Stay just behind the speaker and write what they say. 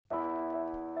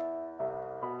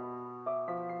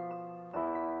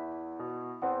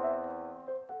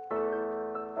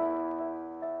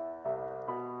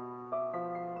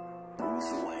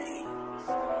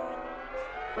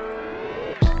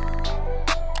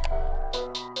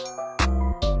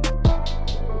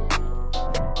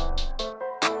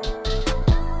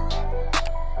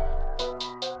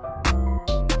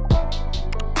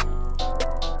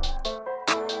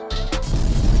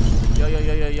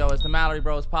Mallory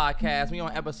Bros Podcast. We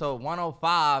on episode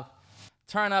 105.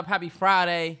 Turn up, happy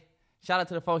Friday. Shout out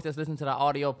to the folks that's listening to the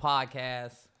audio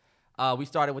podcast. We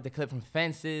started with the clip from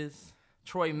Fences.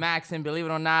 Troy Maxson, believe it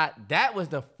or not, that was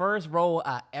the first role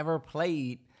I ever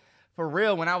played. For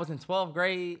real, when I was in 12th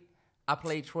grade, I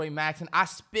played Troy Maxson. I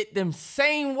spit them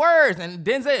same words. And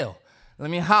Denzel, let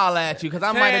me holler at you, because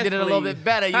I might have did it a little bit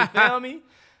better. You feel me?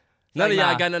 None of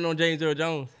y'all got nothing on James Earl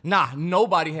Jones. Nah,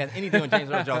 nobody has anything on James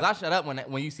Earl Jones. I shut up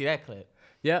when you see that clip.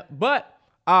 Yeah, but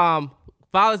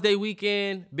Father's Day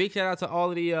weekend, big shout out to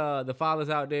all of the fathers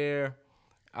out there.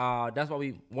 That's why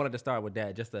we wanted to start with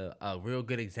that. Just a real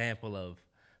good example of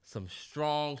some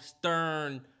strong,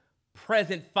 stern,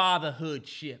 present fatherhood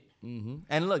shit. Mm-hmm.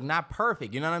 And look, not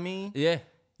perfect. You know what I mean? Yeah.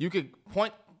 You could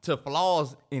point to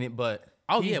flaws in it, but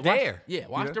he's there.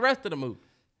 Watch the rest of the movie.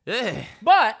 Yeah.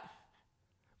 But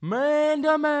man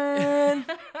to man.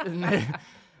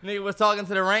 Nigga was talking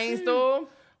to the rainstorm.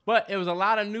 But it was a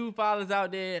lot of new fathers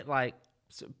out there, like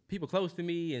people close to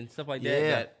me and stuff like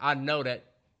that I know that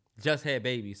just had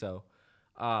babies. So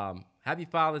happy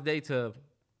Father's Day to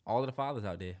all of the fathers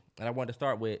out there. And I wanted to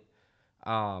start with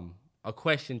a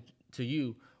question to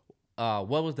you.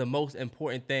 What was the most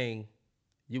important thing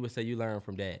you would say you learned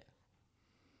from dad?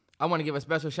 I want to give a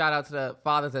special shout out to the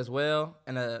fathers as well.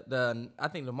 And I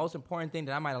think the most important thing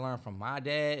that I might have learned from my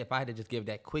dad, if I had to just give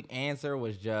that quick answer,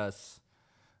 was just,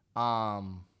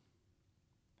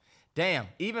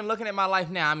 even looking at my life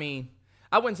now, I mean,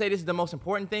 I wouldn't say this is the most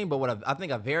important thing, but what I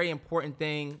think a very important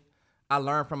thing I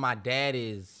learned from my dad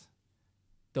is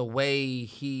the way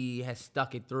he has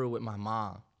stuck it through with my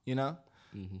mom, you know?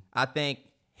 Mm-hmm. I think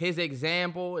his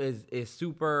example is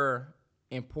super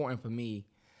important for me.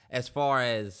 As far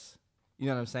as, you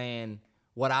know what I'm saying,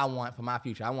 what I want for my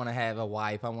future. I want to have a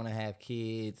wife. I want to have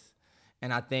kids.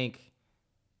 And I think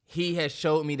he has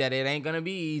showed me that it ain't going to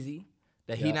be easy,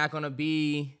 that he not going to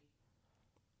be,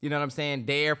 you know what I'm saying,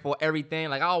 there for everything.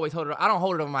 Like, I don't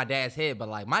hold it over my dad's head, but,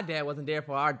 like, my dad wasn't there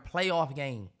for our playoff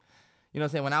game. You know what I'm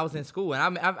saying, when I was in school.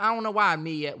 And I don't know why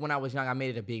when I was young, I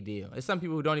made it a big deal. There's some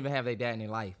people who don't even have their dad in their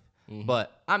life. Mm-hmm.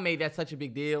 But I made that such a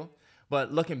big deal.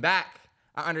 But looking back,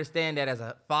 I understand that as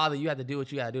a father, you have to do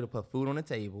what you got to do to put food on the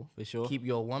table. For sure. Keep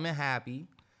your woman happy.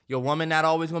 Your woman not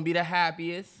always going to be the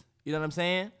happiest. You know what I'm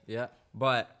saying? Yeah.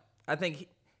 But I think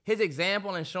his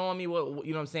example and showing me what,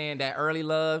 you know what I'm saying, that early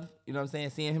love, you know what I'm saying,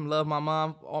 seeing him love my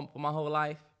mom for my whole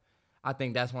life, I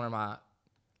think that's one of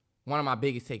my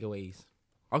biggest takeaways.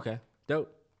 Okay. Dope.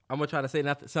 I'm going to try to say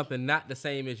something not the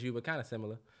same as you, but kind of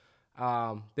similar.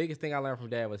 Biggest thing I learned from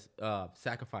dad was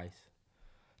sacrifice.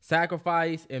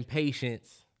 Sacrifice and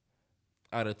patience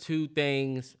are the two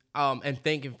things, and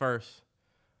thinking first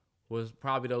was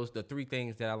probably the three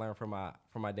things that I learned from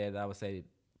my dad that I would say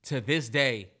to this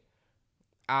day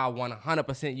I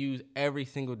 100% use every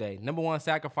single day. Number one,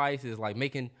 sacrifice is like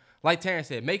Terrence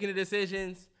said, making the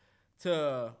decisions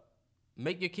to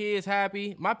make your kids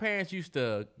happy. My parents used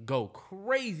to go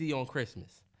crazy on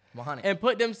Christmas 100. And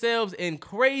put themselves in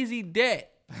crazy debt.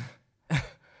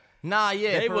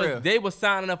 They was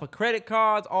signing up for credit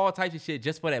cards, all types of shit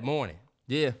just for that morning.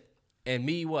 Yeah. And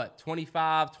me,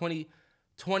 20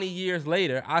 years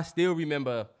later, I still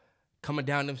remember coming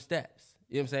down them steps.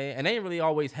 You know what I'm saying? And they didn't really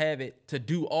always have it to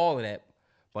do all of that,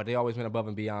 but they always went above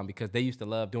and beyond because they used to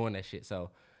love doing that shit.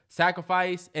 So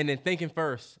sacrifice and then thinking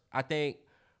first. I think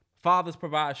fathers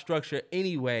provide structure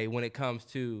anyway when it comes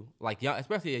to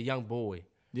especially a young boy.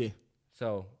 Yeah.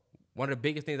 So one of the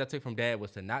biggest things I took from dad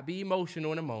was to not be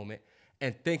emotional in a moment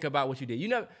and think about what you did. You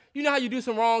know how you do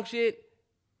some wrong shit,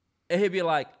 and he'd be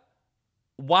like,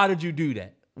 "Why did you do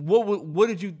that? What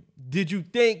did you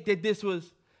think that this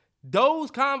was?" Those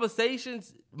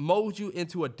conversations mold you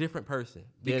into a different person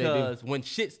because when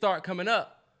shit start coming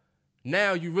up,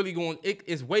 now you really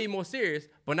it's way more serious.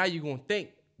 But now you're gonna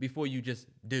think before you just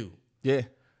do. Yeah,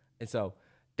 and so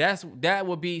that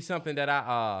would be something that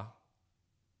I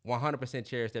 100%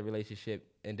 cherish that relationship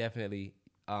and definitely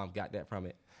got that from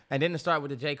it. And then to start with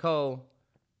the J. Cole,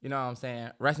 you know what I'm saying?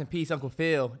 Rest in peace, Uncle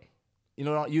Phil. You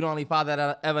know, you're the only father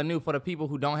that I ever knew. For the people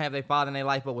who don't have their father in their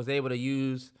life but was able to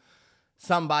use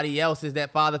somebody else as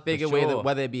that father figure, sure.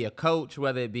 whether it be a coach,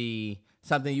 whether it be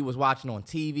something you was watching on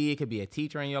TV, it could be a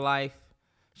teacher in your life.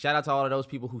 Shout out to all of those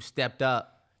people who stepped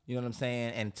up, you know what I'm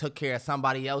saying, and took care of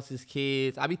somebody else's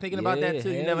kids. I be thinking about that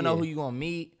too. You never know who you're going to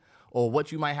meet or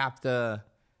what you might have to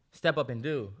step up and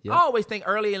do. Yep. I always think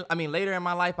later in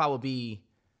my life, I would be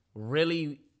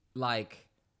really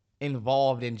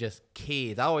involved in just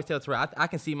kids. I always tell Terrell, I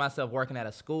can see myself working at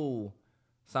a school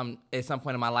at some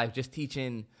point in my life, just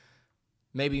teaching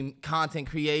maybe content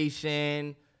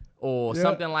creation or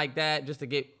something like that, just to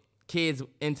get kids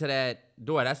into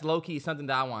Dora, that's low key something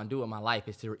that I want to do in my life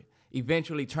is to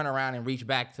eventually turn around and reach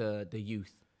back to the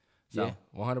youth. So. Yeah,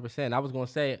 100%. I was gonna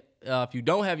say, if you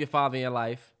don't have your father in your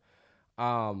life,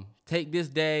 take this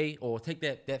day or take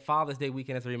that Father's Day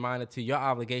weekend as a reminder to your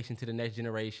obligation to the next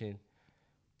generation.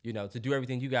 You know, to do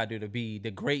everything you gotta do to be the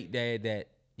great dad that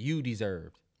you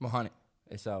deserved. 100.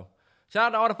 And so, shout out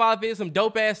to all the father figures, some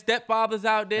dope ass stepfathers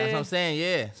out there. That's what I'm saying.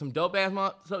 Yeah, some dope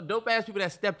ass people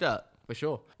that stepped up. For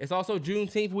sure. It's also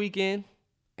Juneteenth weekend.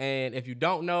 And if you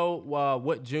don't know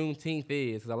what Juneteenth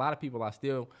is, because a lot of people are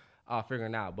still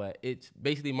figuring out, but it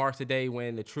basically marks the day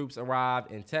when the troops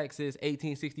arrived in Texas,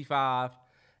 1865,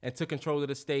 and took control of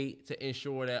the state to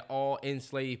ensure that all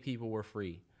enslaved people were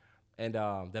free. And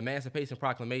the Emancipation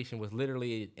Proclamation was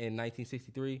literally in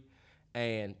 1963,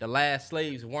 and the last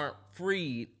slaves weren't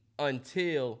freed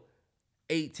until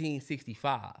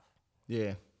 1865.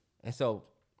 Yeah. And so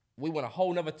we went a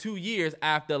whole nother 2 years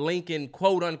after Lincoln,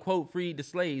 quote unquote, freed the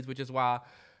slaves, which is why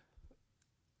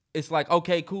it's like,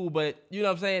 okay, cool, but you know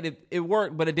what I'm saying? It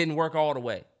worked, but it didn't work all the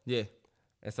way. Yeah.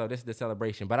 And so this is the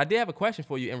celebration. But I did have a question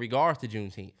for you in regards to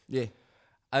Juneteenth. Yeah.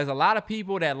 There's a lot of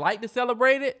people that like to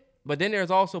celebrate it, but then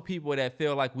there's also people that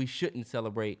feel like we shouldn't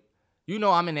celebrate. You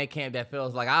know, I'm in that camp that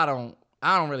feels like I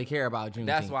don't really care about Juneteenth.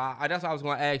 That's why I was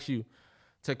going to ask you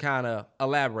to kind of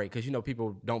elaborate, because you know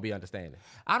people don't be understanding.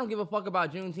 I don't give a fuck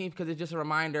about Juneteenth because it's just a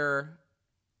reminder,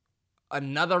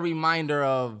 another reminder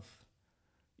of,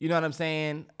 you know what I'm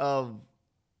saying, of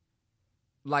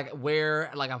like where,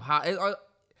 like of how.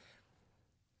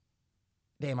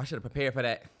 Damn, I should have prepared for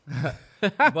that.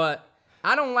 But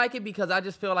I don't like it because I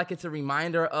just feel like it's a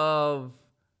reminder of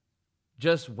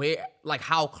just where, like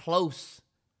how close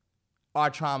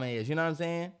our trauma is. You know what I'm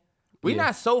saying? We're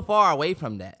not so far away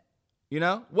from that. You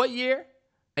know? What year?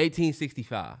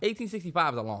 1865.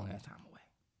 1865 is a long ass time away.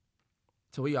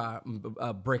 So we are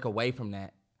a brick away from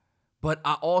that. But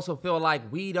I also feel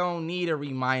like we don't need a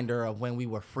reminder of when we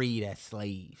were freed as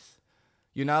slaves.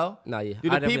 You know? No, yeah.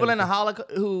 Do the people in the Holocaust,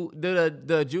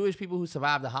 the Jewish people who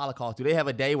survived the Holocaust, do they have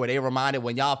a day where they reminded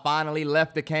when y'all finally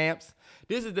left the camps?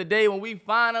 This is the day when we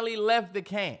finally left the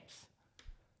camps.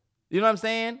 You know what I'm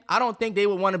saying? I don't think they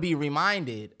would want to be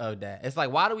reminded of that. It's like,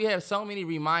 why do we have so many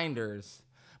reminders?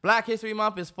 Black History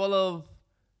Month is full of,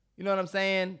 you know what I'm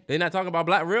saying? They're not talking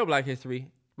about real Black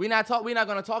history. We're not going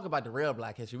to talk about the real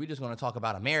Black history. We're just going to talk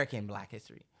about American Black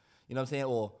history. You know what I'm saying?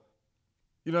 Or,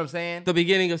 you know what I'm saying? The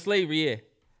beginning of slavery, yeah.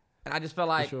 And I just feel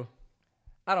like, sure.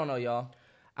 I don't know, y'all.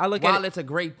 While it's a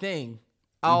great thing,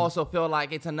 I also feel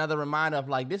like it's another reminder of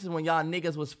like, this is when y'all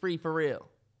niggas was free for real.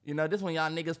 You know, this is when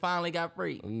y'all niggas finally got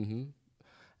free. Mm-hmm.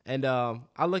 And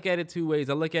I look at it two ways.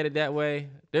 I look at it that way.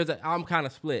 I'm kind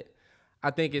of split. I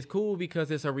think it's cool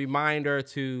because it's a reminder of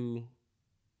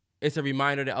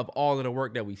all of the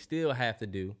work that we still have to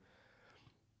do.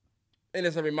 And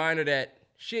it's a reminder that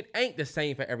shit ain't the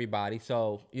same for everybody.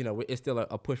 So, you know, it's still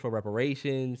a push for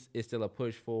reparations. It's still a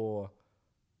push for,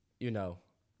 you know,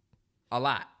 a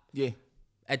lot. Yeah.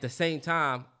 At the same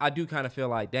time, I do kind of feel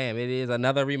like, damn, it is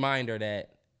another reminder that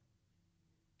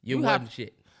you wasn't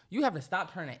shit. You have to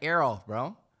stop turning the air off,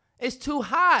 bro. It's too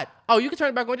hot. Oh, you can turn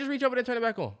it back on. Just reach over there and turn it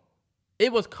back on.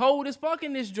 It was cold as fuck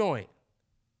in this joint.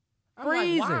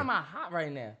 Freezing. Like, why am I hot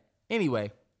right now?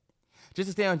 Anyway, just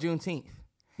to stay on Juneteenth.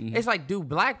 Mm-hmm. It's like, do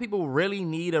black people really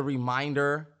need a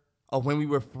reminder of when we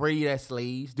were freed as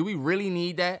slaves? Do we really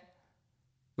need that?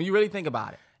 When you really think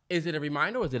about it. Is it a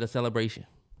reminder or is it a celebration?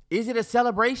 Is it a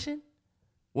celebration?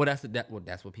 Well, that's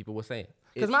what people were saying.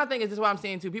 Because my thing is, this is what I'm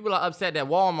saying too. People are upset that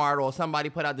Walmart or somebody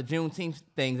put out the Juneteenth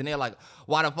things, and they're like,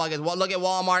 "Why the fuck look at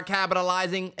Walmart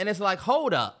capitalizing?" And it's like,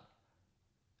 hold up.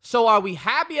 So are we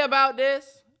happy about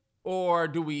this, or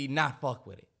do we not fuck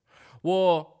with it?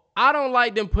 Well, I don't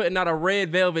like them putting out a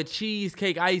red velvet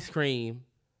cheesecake ice cream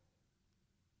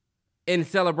in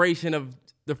celebration of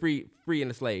the freeing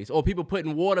the slaves, or people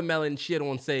putting watermelon shit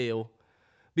on sale.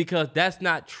 Because that's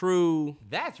not true.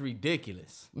 That's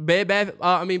ridiculous. Bath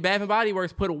and Body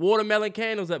Works put watermelon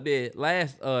candles up there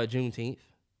last Juneteenth.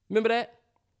 Remember that?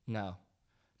 No,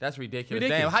 that's ridiculous.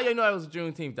 Damn, how you know it was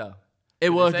Juneteenth though? It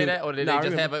was. Did they say that, or did they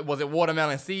just have it? Was it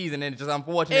watermelon season and just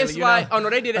unfortunately? It's like, oh no,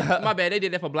 they did it. My bad, they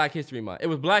did that for Black History Month. It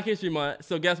was Black History Month.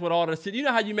 So guess what? All the shit. You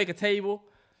know how you make a table?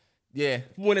 Yeah.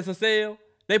 When it's a sale,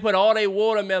 they put all their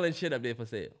watermelon shit up there for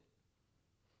sale.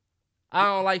 I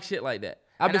don't like shit like that.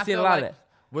 I've been seeing a lot of that.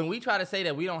 When we try to say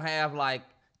that we don't have like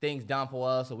things done for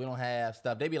us or we don't have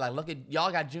stuff, they be like, look at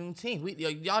y'all got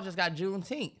Juneteenth. Y'all just got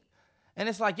Juneteenth. And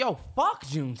it's like, yo, fuck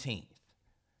Juneteenth.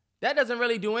 That doesn't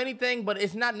really do anything, but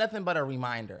it's not nothing but a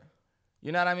reminder.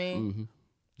 You know what I mean? Mm-hmm.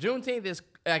 Juneteenth is,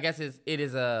 I guess it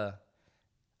is a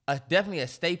definitely a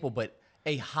staple, but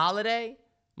a holiday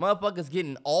motherfuckers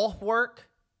getting off work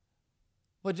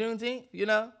for Juneteenth, you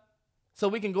know? So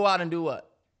we can go out and do what?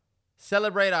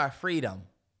 Celebrate our freedom.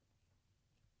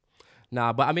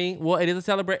 Nah, but I mean, well, it is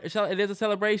a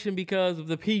celebration because of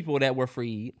the people that were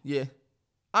freed. Yeah.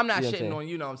 I'm not You know what I'm shitting saying? on,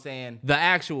 you know what I'm saying? The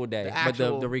actual day. But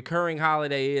the recurring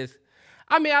holiday is,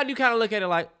 I mean, I do kind of look at it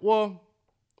like, well,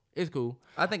 it's cool.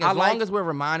 I think as long as we're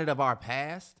reminded of our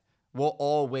past, we'll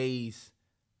always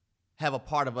have a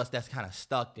part of us that's kind of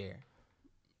stuck there.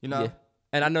 You know? Yeah.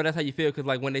 And I know that's how you feel because,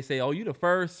 like, when they say, "Oh, you the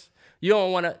first," you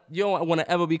don't want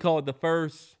to ever be called the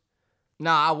first.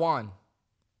 Nah, I won.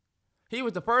 He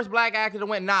was the first black actor to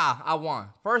win. Nah, I won.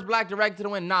 First black director to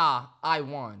win. Nah, I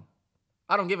won.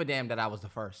 I don't give a damn that I was the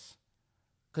first.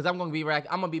 Cause I'm gonna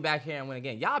be back here and win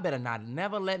again. Y'all better not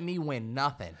never let me win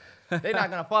nothing. They're not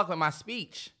gonna fuck with my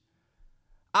speech.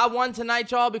 I won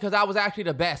tonight, y'all, because I was actually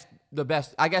the best. The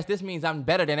best. I guess this means I'm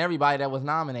better than everybody that was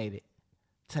nominated.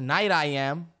 Tonight I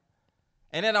am.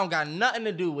 And it don't got nothing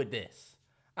to do with this.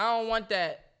 I don't want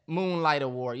that Moonlight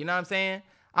Award. You know what I'm saying?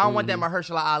 I don't want that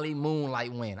Mahershala Ali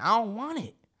Moonlight win. I don't want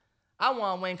it. I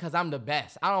want to win because I'm the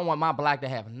best. I don't want my black to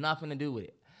have nothing to do with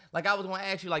it. Like, I was going to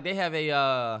ask you, like, they have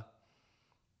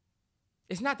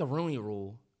it's not the Rooney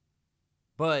Rule,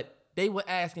 but they were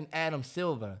asking Adam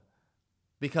Silver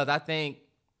because I think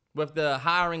with the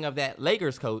hiring of that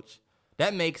Lakers coach,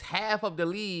 that makes half of the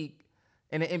league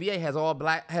in the NBA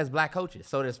has black coaches.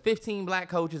 So there's 15 black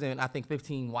coaches and I think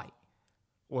 15 white.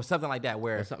 Or something like that,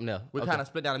 where something else. We're kind of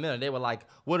split down the middle. They were like,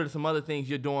 what are some other things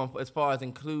you're doing as far as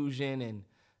inclusion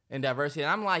and diversity?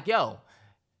 And I'm like, yo,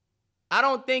 I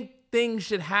don't think things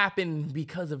should happen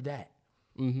because of that.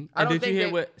 Mm-hmm. And did you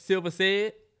hear what Silver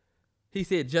said? He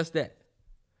said just that.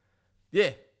 Yeah.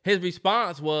 His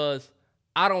response was,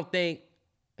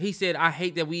 he said, I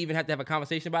hate that we even have to have a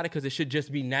conversation about it because it should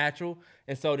just be natural.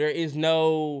 And so there is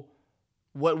no...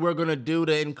 what we're going to do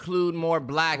to include more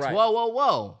blacks. Right.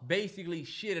 Whoa. Basically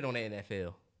shitted on the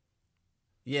NFL.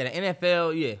 Yeah, the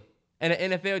NFL, yeah. And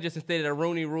the NFL just instated a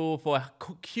Rooney Rule for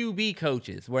QB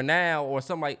coaches, where now, or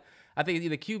something like, I think it's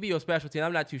either QB or special team,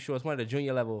 I'm not too sure. It's one of the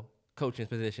junior level coaching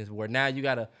positions where now you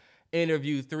got to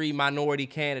interview 3 minority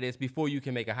candidates before you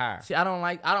can make a hire. See, I don't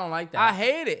like that. I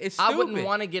hate it. It's stupid. I wouldn't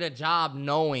want to get a job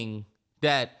knowing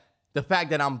that the fact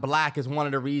that I'm black is one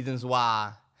of the reasons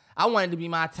why. I wanted to be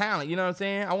my talent, you know what I'm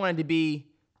saying? I wanted to be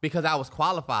because I was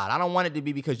qualified. I don't want it to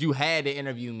be because you had to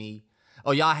interview me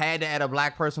or y'all had to add a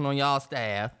black person on y'all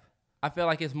staff. I feel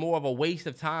like it's more of a waste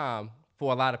of time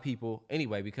for a lot of people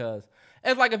anyway, because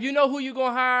it's like if you know who you're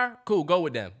going to hire, cool, go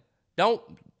with them. Don't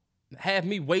have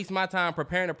me waste my time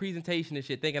preparing a presentation and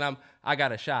shit thinking I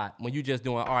got a shot when you just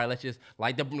doing, all right, let's just,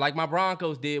 like my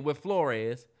Broncos did with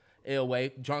Flores,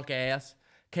 Elway, drunk ass.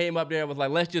 Came up there and was like,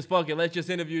 let's just fuck it. Let's just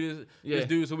interview this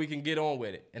dude so we can get on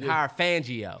with it and hire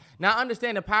Fangio. Now, I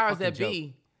understand the powers Fucking that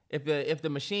be. If the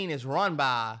machine is run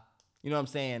by, you know what I'm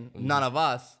saying, none of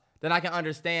us, then I can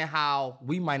understand how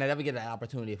we might not ever get that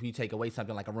opportunity if you take away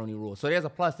something like a Rooney Rule. So there's a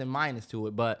plus and minus to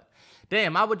it. But,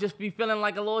 damn, I would just be feeling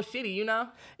like a little shitty, you know?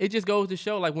 It just goes to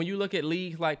show, like, when you look at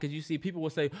leagues, like, because you see people will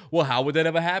say, well, how would that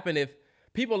ever happen if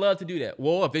people love to do that?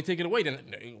 Well, if they take it away, then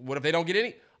what if they don't get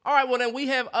any? All right, well, then we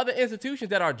have other institutions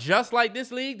that are just like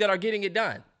this league that are getting it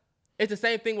done. It's the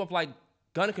same thing with, like,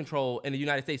 gun control in the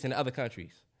United States and other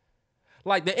countries.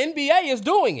 Like, the NBA is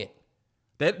doing it.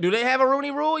 Do they have a Rooney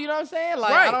Rule? You know what I'm saying?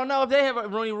 Like, right. I don't know if they have a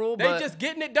Rooney Rule, but... They're just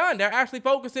getting it done. They're actually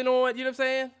focusing on, you know what I'm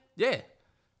saying? Yeah.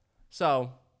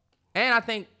 So... And I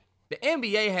think the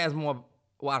NBA has more...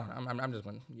 Well, I don't know. I'm just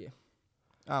going to... Yeah.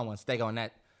 I don't want to stay on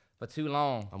that for too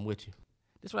long. I'm with you.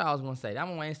 This is what I was going to say. I'm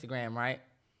on Instagram, right?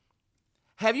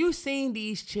 Have you seen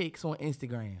these chicks on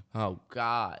Instagram? Oh,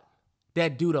 God.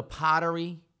 That do the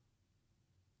pottery?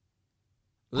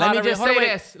 Let me just say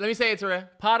this. Let me say it, Terrell.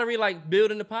 Pottery, like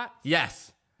building the pots?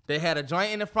 Yes. They had a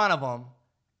joint in the front of them,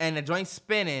 and the joint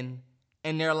spinning,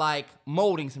 and they're, like,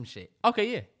 molding some shit.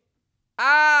 Okay, yeah.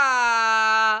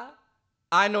 I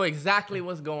know exactly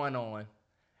what's going on.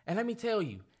 And let me tell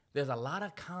you, there's a lot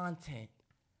of content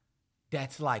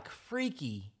that's, like,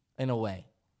 freaky in a way.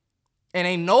 And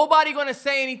ain't nobody gonna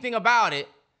say anything about it.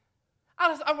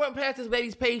 I went past this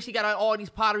lady's page. She got all these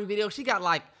pottery videos. She got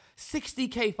like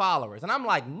 60K followers. And I'm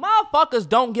like, motherfuckers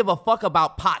don't give a fuck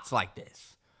about pots like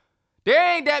this.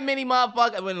 There ain't that many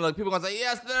motherfuckers. When look, people gonna say,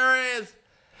 yes, there is.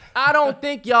 I don't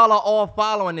think y'all are all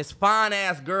following this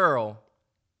fine-ass girl.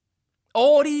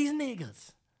 All these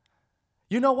niggas.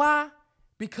 You know why?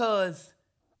 Because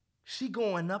she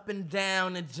going up and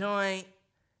down the joint,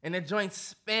 and the joint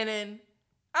spinning.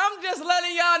 I'm just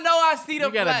letting y'all know I see the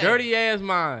You got play. a dirty ass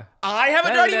mind. I have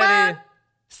a dirty mind?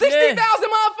 60,000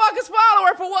 motherfuckers follow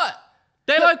her for what?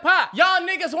 They like pot. Y'all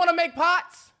niggas want to make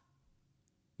pots?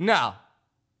 No.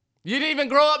 You didn't even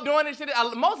grow up doing this shit.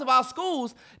 Most of our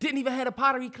schools didn't even have a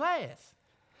pottery class.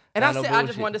 And I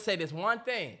just wanted to say this one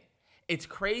thing. It's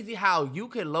crazy how you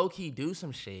could low-key do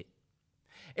some shit.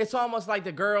 It's almost like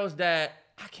the girls that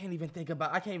I can't even think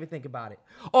about it.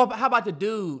 Or how about the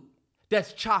dude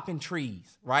that's chopping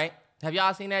trees, right? Have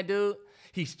y'all seen that dude?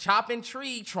 He's chopping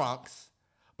tree trunks,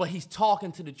 but he's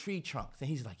talking to the tree trunks. And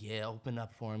he's like, yeah, open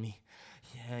up for me.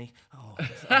 Yeah,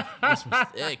 this one's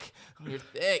thick. You're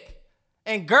thick.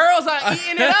 And girls are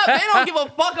eating it up. They don't give a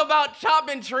fuck about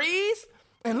chopping trees.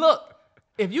 And look,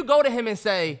 if you go to him and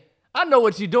say, I know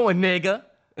what you're doing, nigga.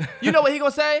 You know what he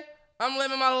gonna say? I'm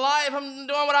living my life. I'm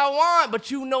doing what I want. But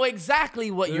you know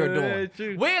exactly what you're doing.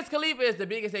 True. Wiz Khalifa is the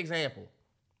biggest example.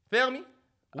 Feel me?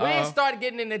 Wiz started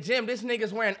getting in the gym. This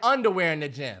nigga's wearing underwear in the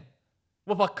gym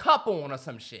with a cup on or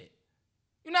some shit.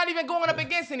 You're not even going up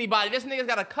against anybody. This nigga's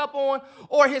got a cup on,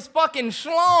 or his fucking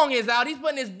schlong is out. He's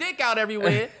putting his dick out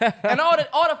everywhere. And all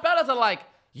the fellas are like,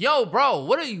 yo, bro,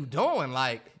 what are you doing?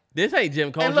 Like, this ain't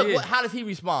gym culture. And look, how does he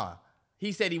respond?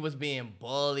 He said he was being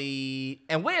bullied.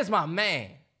 And where's my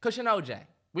man? Cushion OJ.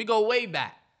 We go way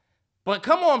back. But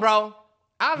come on, bro.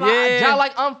 I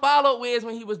like unfollowed Wiz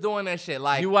when he was doing that shit.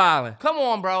 Like, you wildin'. Come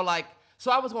on, bro. Like, so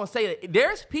I was gonna say that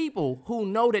there's people who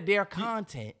know that their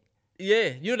content.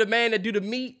 Yeah, you're the man that do the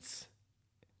meats.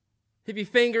 He be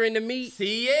fingering the meat.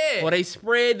 See, yeah. Or they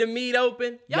spread the meat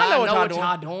open. Y'all know what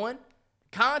y'all doing.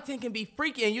 Content can be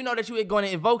freaky, and you know that you are going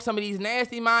to invoke some of these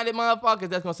nasty-minded motherfuckers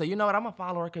that's gonna say, you know what, I'm gonna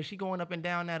follow her because she going up and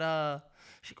down that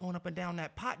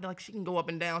pot like she can go up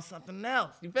and down something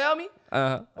else. You feel me?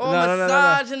 Or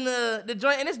massaging the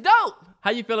joint, and it's dope.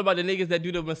 How you feel about the niggas that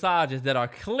do the massages that are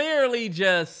clearly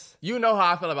just... You know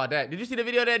how I feel about that. Did you see the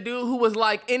video of that dude who was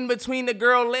like in between the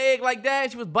girl leg like that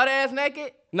and she was butt-ass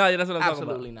naked? No, yeah, that's what I'm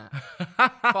Absolutely talking about.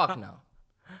 Absolutely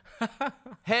not. Fuck no.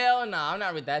 Hell no, I'm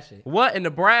not with that shit. What in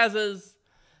the Brazzers?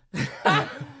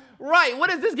 Right, what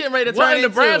is this getting ready to turn into?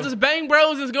 What in the Brazzers Bang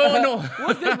Bros is going on?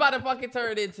 What's this about to fucking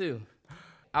turn into?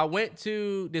 I went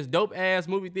to this dope-ass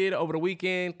movie theater over the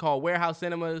weekend called Warehouse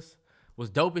Cinemas. Was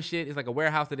dope as shit. It's like a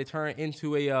warehouse that they turn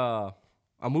into a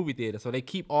movie theater. So they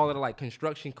keep all of the like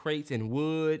construction crates and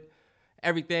wood,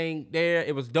 everything there.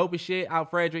 It was dope as shit.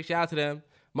 Out Frederick, shout out to them.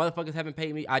 Motherfuckers haven't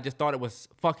paid me. I just thought it was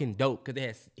fucking dope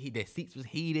because their seats was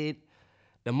heated.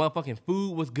 The motherfucking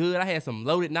food was good. I had some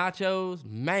loaded nachos.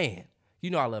 Man,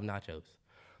 you know I love nachos.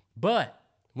 But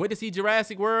went to see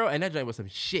Jurassic World and that joint was some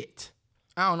shit.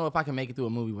 I don't know if I can make it through a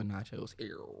movie with nachos.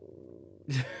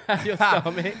 Your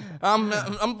stomach. I'm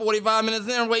 45 minutes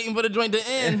in waiting for the joint to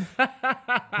end.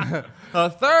 A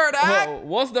third act.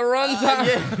 What's the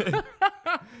runtime?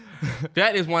 Yeah.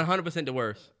 That is 100% the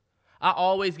worst. I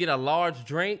always get a large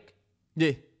drink.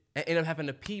 Yeah. And end up having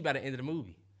to pee by the end of the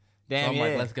movie. Damn, so I'm yeah.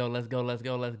 like, let's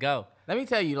go. Let me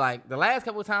tell you, like, the last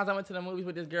couple of times I went to the movies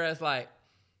with this girl, it's like,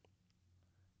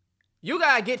 you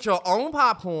gotta get your own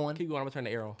popcorn. Keep going, I'm gonna turn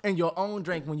the air on. And your own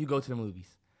drink when you go to the movies.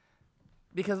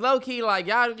 Because low-key, like,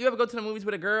 you ever go to the movies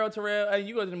with a girl, Terrell?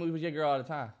 You go to the movies with your girl all the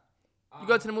time. You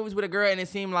go to the movies with a girl and it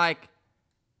seemed like,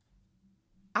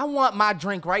 I want my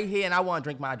drink right here and I want to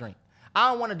drink my drink.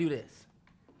 I don't want to do this.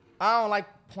 I don't like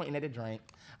pointing at the drink.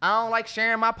 I don't like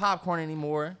sharing my popcorn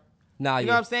anymore. Nah, you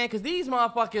know what I'm saying? Because these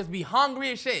motherfuckers be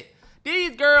hungry as shit.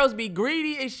 These girls be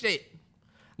greedy as shit.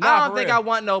 I don't think I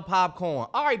want no popcorn.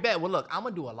 All right, bet. Well, look, I'm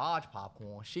going to do a large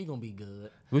popcorn. She going to be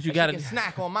good. What you got to do? She can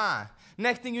snack on mine.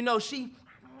 Next thing you know, she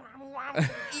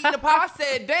eating the pop. I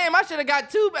said, damn, I should have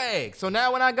got 2 bags. So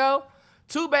now when I go,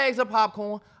 2 bags of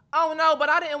popcorn. Oh, no, but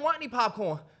I didn't want any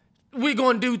popcorn. We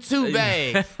going to do 2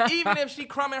 bags. Even if she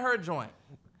crumbing her joint.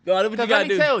 Because let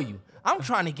me tell you, I'm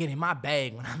trying to get in my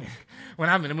bag when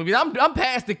I'm in the movies. I'm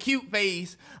past the cute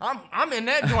phase. I'm in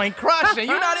that joint crushing.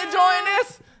 You not enjoying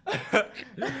this?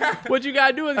 What you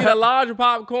gotta do is get a larger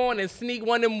popcorn and sneak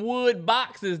one of them wood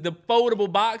boxes, the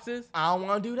foldable boxes. I don't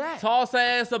want to do that. Toss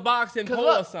ass a box and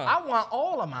pour some. I want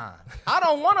all of mine. I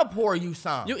don't want to pour you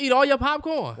some. You eat all your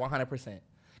popcorn. 100%.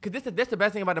 Because this the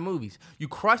best thing about the movies. You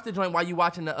crush the joint while you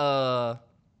watching the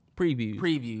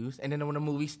previews, and then when the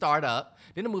movie start up,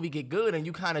 then the movie get good, and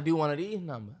you kind of do one of these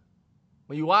numbers.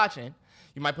 When you watching,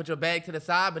 you might put your bag to the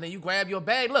side, but then you grab your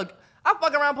bag. Look, I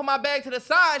fuck around, put my bag to the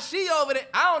side. She over there.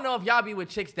 I don't know if y'all be with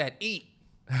chicks that eat.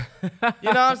 You know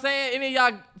what I'm saying? Any of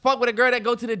y'all fuck with a girl that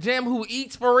go to the gym who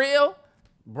eats for real?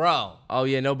 Bro. Oh,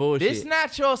 yeah, no bullshit. This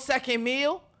not your second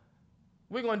meal.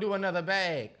 We're going to do another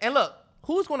bag. And look,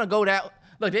 who's going to go that?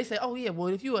 Look, they say, oh, yeah, well,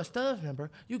 if you a Stubbs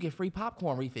member, you get free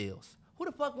popcorn refills. Who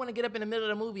the fuck want to get up in the middle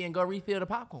of the movie and go refill the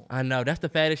popcorn? I know. That's the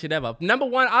fattest shit ever. Number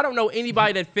one, I don't know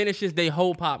anybody that finishes their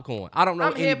whole popcorn. I don't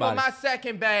know anybody. I'm here for my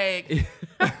second bag.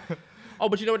 Oh,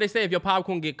 but you know what they say? If your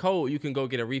popcorn get cold, you can go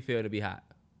get a refill to be hot.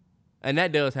 And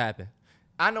that does happen.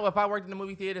 I know if I worked in the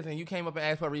movie theaters and you came up and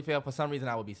asked for a refill, for some reason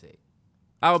I would be sick.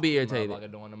 I would be irritated.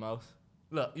 Motherfucker doing the most.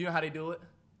 Look, you know how they do it?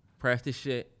 Press this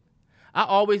shit. I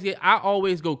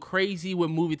always go crazy with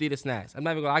movie theater snacks. I'm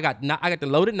not even gonna. I got the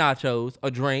loaded nachos,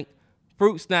 a drink,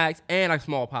 fruit snacks, and a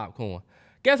small popcorn.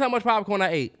 Guess how much popcorn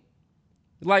I ate?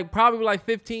 Probably like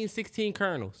 15, 16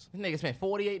 kernels. This nigga spent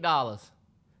 $48.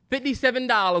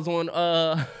 $57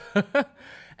 on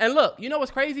and look, you know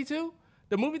what's crazy too?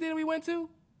 The movie theater we went to,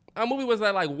 our movie was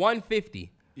at like $150.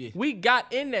 Yeah. We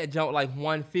got in that junk like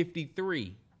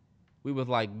 $153. We was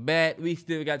like, bet we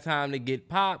still got time to get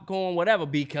popcorn, whatever,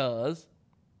 because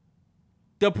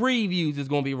the previews is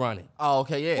gonna be running. Oh,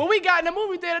 okay, yeah. When we got in the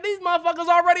movie theater, these motherfuckers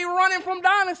already running from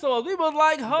dinosaurs. We was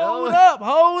like, hold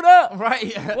up.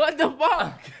 Right. What the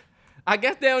fuck? I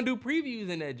guess they don't do previews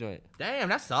in that joint. Damn,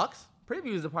 that sucks.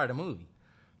 Preview is a part of the movie.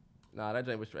 Nah, that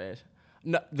joint was trash.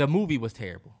 No, the movie was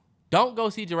terrible. Don't go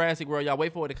see Jurassic World. Y'all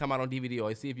wait for it to come out on DVD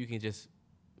or see if you can just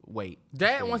wait.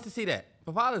 Dad wants to see that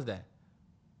for Father's Day.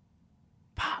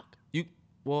 Fuck.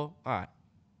 Well, all right.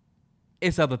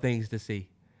 It's other things to see.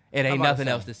 It ain't nothing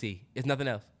else to see. It's nothing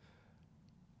else.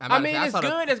 I mean, it's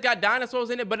good. It's got dinosaurs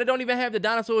in it, but it don't even have the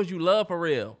dinosaurs you love for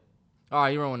real. All right,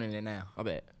 you're ruining it now. I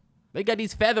bet. They got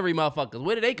these feathery motherfuckers.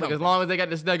 Where did they come from? As long as they got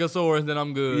the Stegosaurus, then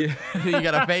I'm good. Yeah. You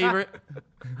got a favorite?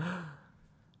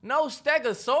 No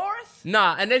Stegosaurus?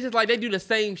 Nah, and they just like, they do the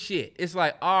same shit. It's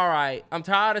like, all right, I'm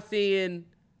tired of seeing.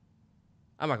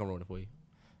 I'm not gonna ruin it for you.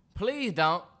 Please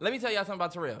don't. Let me tell y'all something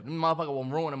about Terrell. This motherfucker will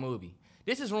ruin a movie.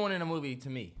 This is ruining a movie to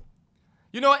me.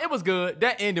 You know what? It was good.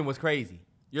 That ending was crazy.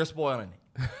 You're spoiling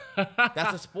it.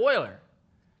 That's a spoiler.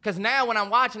 Because now when I'm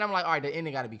watching, I'm like, all right, the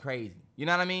ending got to be crazy. You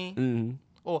know what I mean? Mm-hmm.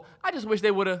 Or I just wish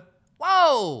they would have.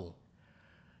 Whoa.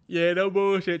 Yeah, no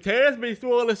bullshit. Terrence be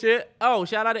spoiling shit. Oh,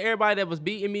 shout out to everybody that was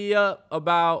beating me up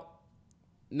about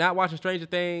not watching Stranger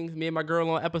Things. Me and my girl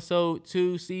on episode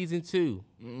 2, season 2.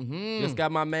 Mm-hmm. Just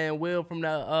got my man Will from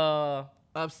the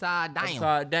Upside Down.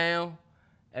 Upside Down.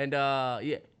 And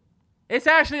yeah. It's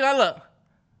actually, look.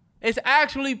 It's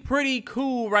actually pretty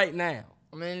cool right now.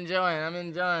 I'm enjoying it. I'm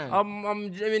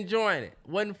enjoying it.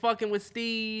 Wasn't fucking with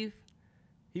Steve.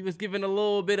 He was giving a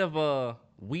little bit of a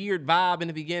weird vibe in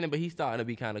the beginning, but he's starting to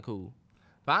be kind of cool.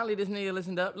 Finally, this nigga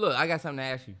listened up. Look, I got something to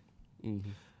ask you. Mm-hmm.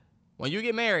 When you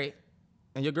get married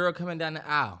and your girl coming down the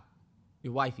aisle,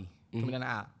 your wifey coming down the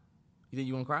aisle, you think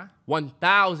you gonna cry?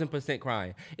 1,000%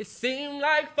 crying. It seemed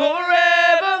like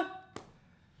forever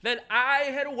that I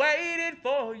had waited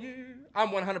for you. I'm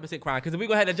 100% crying. Because if we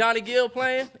gonna have the Johnny Gill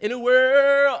playing in the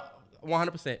world,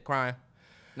 100% crying.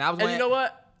 Now, and you know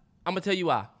what? I'm gonna tell you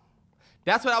why.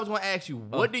 That's what I was gonna ask you.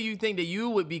 What do you think that you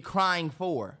would be crying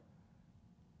for?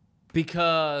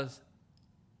 Because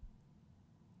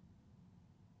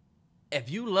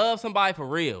if you love somebody for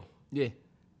real, yeah.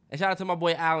 And shout out to my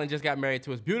boy Alan, just got married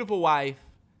to his beautiful wife,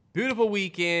 beautiful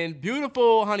weekend,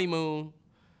 beautiful honeymoon.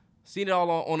 Seen it all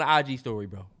on the IG story,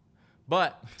 bro.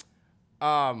 But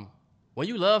when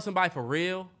you love somebody for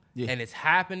real and it's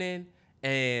happening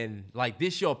and like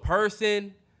this your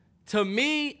person, to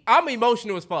me, I'm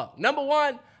emotional as fuck. Number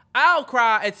one, I'll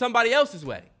cry at somebody else's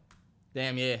wedding.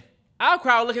 Damn, yeah. I'll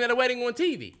cry looking at a wedding on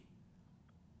TV.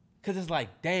 Cause it's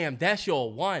like, damn, that's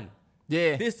your one.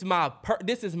 Yeah. This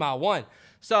is my one.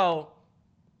 So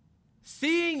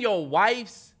seeing your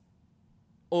wife's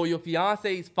or your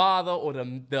fiance's father or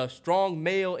the strong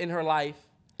male in her life,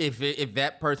 if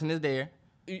that person is there,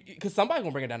 because somebody's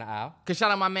gonna bring it down the aisle. Cause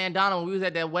shout out my man Donald, when we was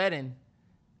at that wedding,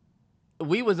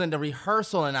 we was in the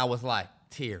rehearsal and I was like,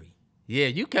 teary. Yeah,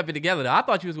 you kept it together though. I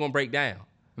thought you was gonna break down.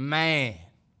 Man,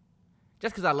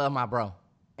 just cause I love my bro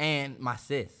and my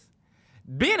sis.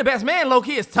 Being the best man, low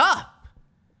key, is tough.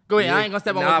 Go ahead, I ain't gonna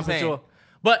step on what you're saying. Sure.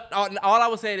 But all I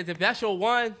was saying is if that's your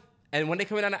one, and when they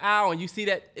come down the aisle and you see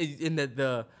that in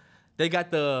they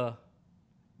got the,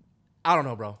 I don't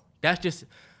know, bro. That's just,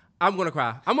 I'm gonna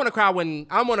cry. I'm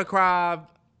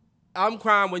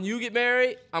crying when you get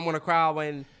married. I'm gonna cry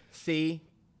when, I'm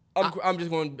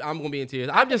gonna be in tears.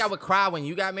 I think I would cry when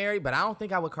you got married, but I don't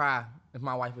think I would cry if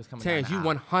my wife was coming down the aisle.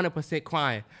 Terrence, you 100%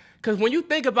 crying. Because when you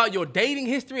think about your dating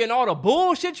history and all the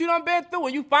bullshit you done been through,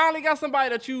 and you finally got somebody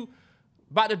that you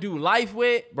about to do life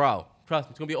with, bro, trust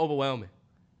me, it's gonna be overwhelming.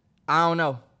 I don't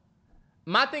know.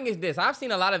 My thing is this. I've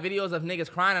seen a lot of videos of niggas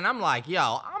crying, and I'm like,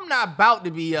 yo, I'm not about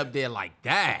to be up there like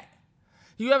that.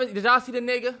 Did y'all see the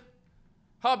nigga?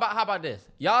 How about this?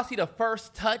 Y'all see the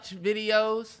first touch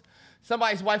videos?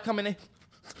 Somebody's wife coming in.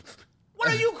 What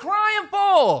are you crying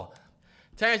for?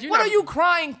 Terrence, what are you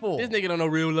crying for? This nigga don't know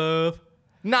real love.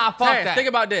 Nah, fuck Terrence, that. Think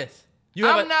about this.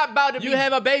 I'm not about to be. You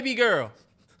have a baby girl.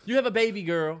 You have a baby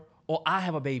girl, or I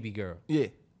have a baby girl. Yeah.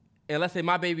 And let's say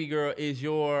my baby girl is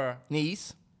your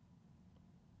Niece.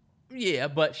 Yeah,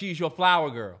 but she's your flower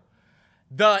girl.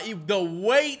 The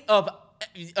weight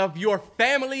of your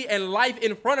family and life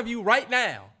in front of you right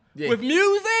now. Yeah. With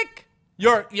music,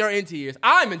 you're in tears.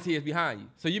 I'm in tears behind you.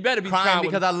 So you better be crying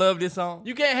because I love this song.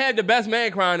 You can't have the best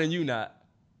man crying and you not.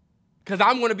 Because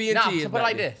I'm going to be in tears. So put it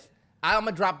like this. I'm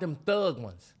going to drop them thug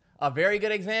ones. A very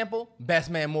good example,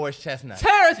 Best Man Morris Chestnut.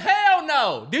 Terrence, hell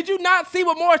no. Did you not see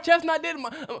what Morris Chestnut did?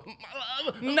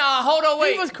 Nah, hold on,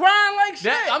 wait. He was crying like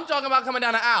shit. I'm talking about coming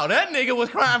down the aisle. That nigga was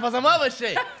crying for some other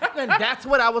shit. And that's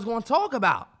what I was going to talk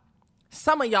about.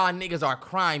 Some of y'all niggas are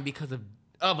crying because of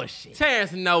other shit.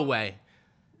 Terrence, no way.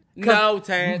 No,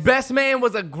 Terrence. Best Man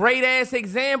was a great-ass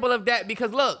example of that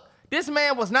because, look, this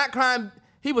man was not crying.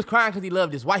 He was crying because he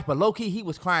loved his wife, but low-key, he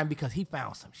was crying because he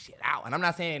found some shit out. And I'm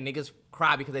not saying niggas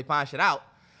cry because they find shit out,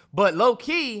 but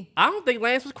low-key. I don't think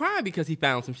Lance was crying because he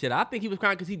found some shit out. I think he was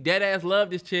crying because he dead-ass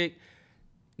loved this chick.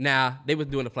 Nah, they was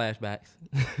doing the flashbacks.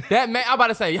 That man, I'm about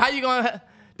to say, how you gonna,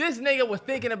 this nigga was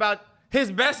thinking about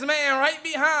his best man right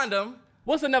behind him.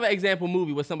 What's another example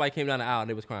movie where somebody came down the aisle and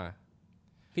they was crying?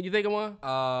 Can you think of one?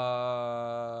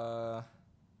 I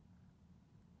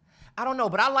don't know,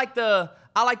 but I like the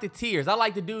tears. I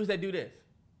like the dudes that do this.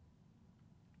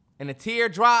 And the tear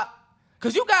drop.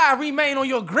 Cause you gotta remain on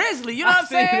your grizzly. You know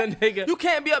what I'm saying? You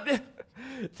can't be up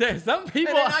there. Some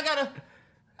people.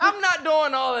 I'm not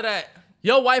doing all of that.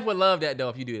 Your wife would love that though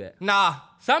if you do that. Nah.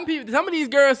 Some of these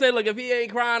girls say, look, if he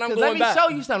ain't crying, I'm going back. Let me show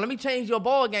you something. Let me change your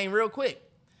ball game real quick.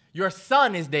 Your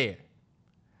son is there.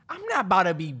 I'm not about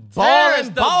to be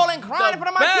bawling, crying in front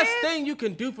of my kids. The best thing you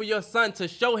can do for your son to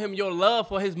show him your love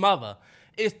for his mother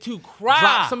is to cry.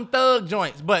 Drop some thug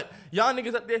joints. But y'all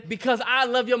niggas up there. Because I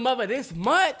love your mother this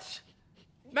much.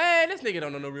 Man, this nigga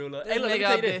don't know no real love. Hey, look, let me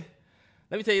tell you this.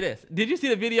 Let me tell you this. Did you see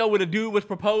the video where the dude was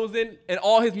proposing and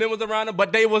all his men was around him,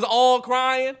 but they was all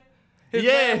crying? His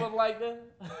man was like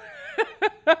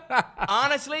that.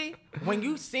 Honestly, when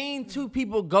you seen two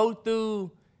people go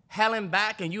through hell and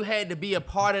back and you had to be a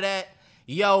part of that,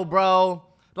 yo, bro,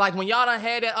 like when y'all done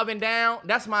had that up and down,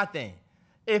 that's my thing.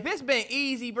 If it's been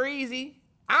easy breezy,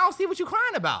 I don't see what you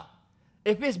crying about.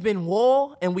 If it's been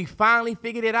war and we finally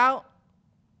figured it out,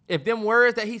 if them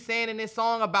words that he's saying in this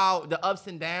song about the ups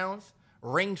and downs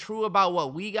ring true about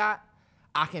what we got,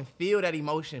 I can feel that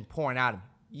emotion pouring out of me.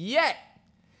 Yet,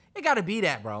 it gotta be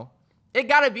that, bro. It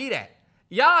gotta be that.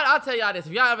 Y'all, I'll tell y'all this.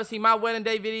 If y'all ever see my wedding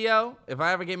day video, if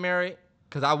I ever get married,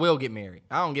 because I will get married.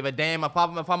 I don't give a damn if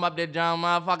I'm up there, John,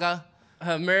 motherfucker.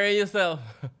 Marry yourself.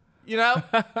 You know?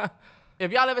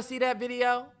 If y'all ever see that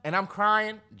video and I'm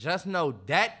crying, just know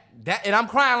that, and I'm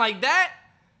crying like that,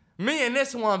 me and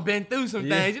this one been through some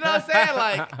things. You know what I'm saying?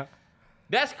 Like,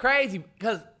 that's crazy.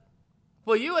 Because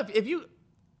for you, if you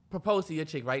propose to your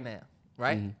chick right now,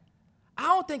 right? Mm-hmm. I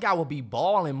don't think I would be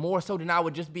bawling more so than I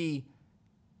would just be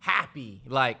happy.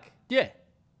 Like, yeah.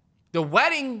 The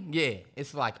wedding, yeah.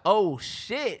 It's like, oh,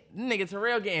 shit. Nigga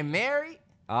Terrell getting married?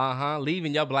 Uh-huh.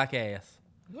 Leaving your black ass.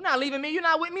 You're not leaving me. You're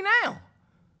not with me now.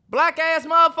 Black ass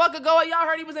motherfucker go. Y'all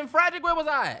heard he was in Frederick. Where was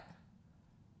I at?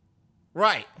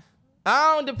 Right.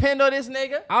 I don't depend on this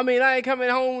nigga. I mean, I ain't coming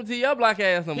home to your black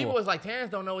ass no more. People was like,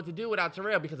 Terrence don't know what to do without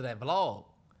Terrell because of that vlog.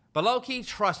 But low-key,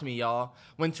 trust me, y'all.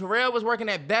 When Terrell was working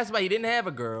at Best Buy, he didn't have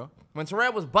a girl. When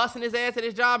Terrell was busting his ass at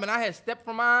his job and I had stepped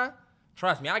from mine,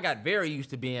 trust me, I got very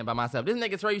used to being by myself. This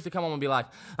nigga Terrell used to come home and be like,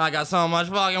 I got so much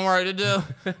fucking work to do.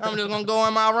 I'm just going to go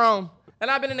in my room. And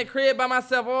I've been in the crib by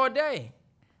myself all day.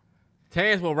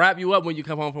 Terrence will wrap you up when you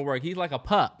come home from work. He's like a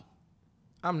pup.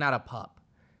 I'm not a pup.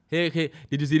 Hey,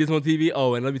 did you see this on TV?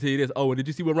 Oh, and let me tell you this. Oh, and did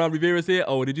you see what Ron Rivera said?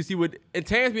 Oh, and did you see what... And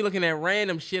Terrence be looking at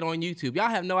random shit on YouTube. Y'all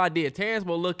have no idea. Terrence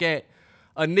will look at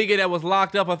a nigga that was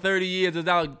locked up for 30 years is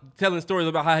out telling stories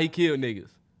about how he killed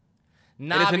niggas.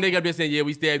 Nah, and it's a nigga up there saying, yeah,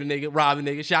 we stabbed a nigga, robbed a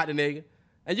nigga, shot the nigga.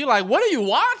 And you're like, what are you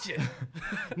watching?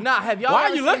 Nah, have y'all Why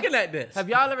are you looking at this? Have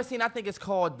y'all ever seen, I think it's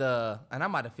called the... And I'm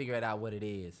about to figure it out what it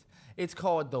is. It's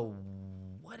called the...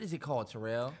 What is it called,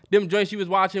 Terrell? Them joints you was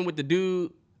watching with the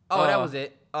dude... Oh, that was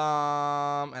it.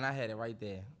 And I had it right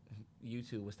there.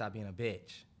 YouTube would stop being a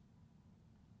bitch.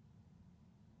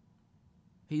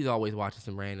 He's always watching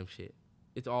some random shit.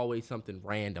 It's always something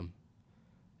random.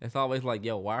 It's always like,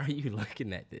 yo, why are you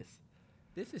looking at this?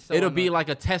 This is so It'll be like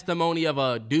a testimony of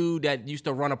a dude that used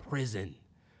to run a prison.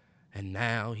 And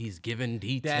now he's giving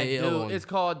detail. That dude, it's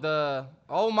called the...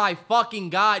 Oh my fucking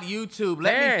God, YouTube.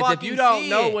 Let Terrence, me fucking see it. if you don't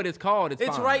know what it's called, it's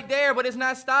fine. Right there, but it's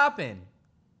not stopping.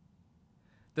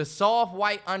 The Soft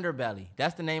White Underbelly.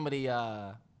 That's the name of the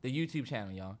YouTube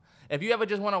channel, y'all. If you ever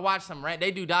just want to watch some...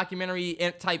 They do documentary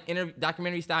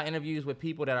style interviews with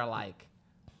people that are like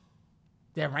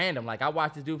they're random. Like I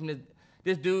watched this dude from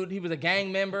this dude. He was a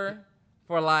gang member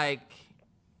for like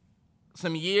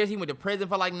some years. He went to prison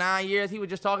for like 9 years. He was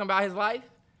just talking about his life.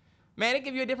 Man, it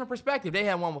give you a different perspective. They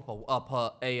had one with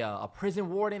a prison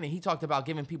warden, and he talked about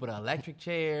giving people the electric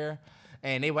chair.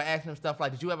 And they were asking him stuff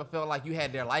like, did you ever feel like you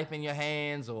had their life in your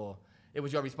hands or it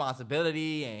was your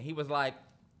responsibility? And he was like,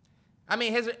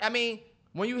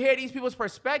 when you hear these people's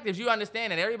perspectives, you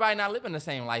understand that everybody not living the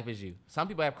same life as you. Some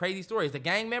people have crazy stories. The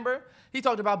gang member, he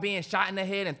talked about being shot in the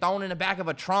head and thrown in the back of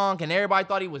a trunk, and everybody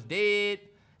thought he was dead.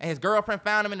 And his girlfriend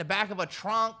found him in the back of a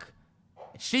trunk.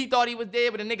 She thought he was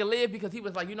dead, but the nigga lived because he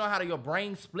was like, you know how your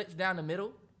brain splits down the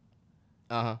middle?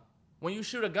 Uh-huh. When you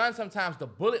shoot a gun, sometimes the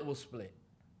bullet will split.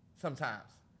 Sometimes.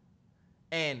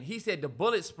 And he said the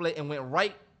bullet split and went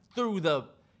right through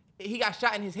he got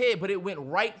shot in his head, but it went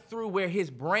right through where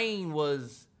his brain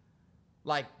was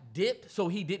like dipped, so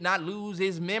he did not lose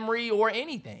his memory or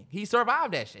anything. He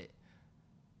survived that shit.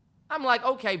 I'm like,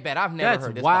 okay, bet. I've never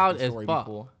heard this wild fucking story as fuck.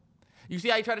 before. You see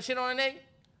how he tried to shit on a nigga?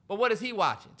 But what is he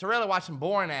watching? Terrell watching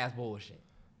boring ass bullshit.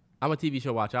 I'm a TV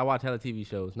show watcher. I watch hella TV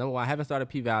shows. Number one, I haven't started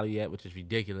P-Valley yet, which is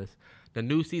ridiculous. The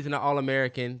new season of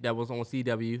All-American that was on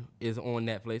CW is on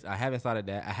Netflix. I haven't started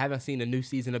that. I haven't seen the new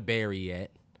season of Barry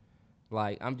yet.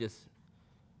 But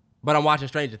I'm watching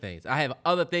Stranger Things. I have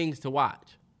other things to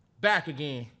watch. Back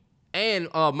again. And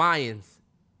Mayans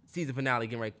season finale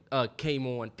came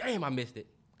on. Damn, I missed it.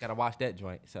 Gotta watch that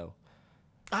joint. So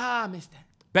I missed that.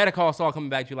 Better Call Saul coming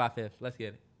back July 5th. Let's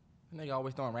get it. Nigga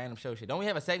always throwing random show shit. Don't we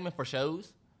have a segment for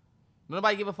shows?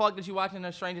 Nobody give a fuck that you watching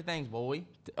the Stranger Things, boy.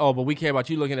 Oh, but we care about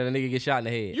you looking at a nigga get shot in the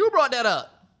head. You brought that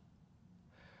up.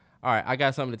 All right, I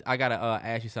got something. I gotta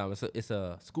ask you something. It's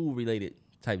a school-related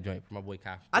type joint for my boy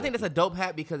Kyle. I think that's a dope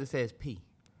hat because it says P.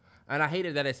 And I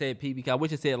hated that it said P because I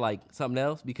wish it said like something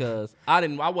else because I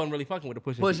wasn't really fucking with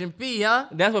the pushing P, huh?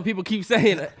 That's what people keep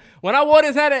saying. When I wore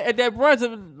this hat at that brunch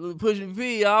of pushing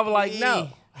P, I was like, no.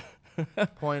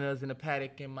 Pointers in the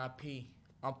paddock in my P.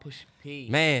 I'm pushing P.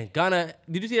 Man, Gunna,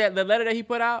 did you see the letter that he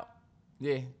put out?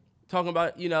 Yeah. Talking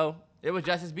about, It was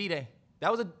Justice B-Day.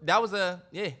 That was a,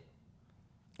 yeah.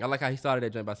 I like how he started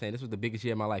that joint by saying this was the biggest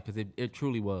year of my life because it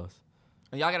truly was.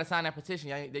 And y'all got to sign that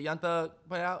petition. The Young Thug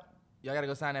put it out. Y'all got to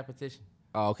go sign that petition.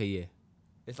 Oh, okay, yeah.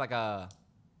 It's like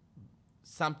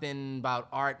something about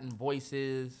art and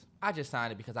voices. I just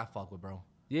signed it because I fuck with bro.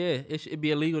 Yeah, it'd be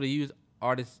illegal to use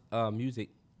artists' music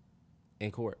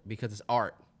in court because it's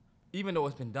art. Even though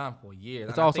it's been done for years.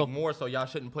 It's and also I think more so y'all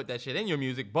shouldn't put that shit in your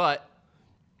music, but.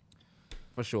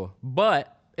 For sure.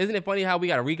 But isn't it funny how we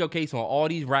got a RICO case on all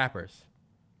these rappers,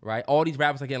 right? All these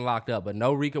rappers are getting locked up, but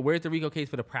no RICO. Where's the RICO case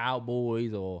for the Proud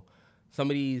Boys or some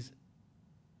of these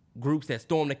groups that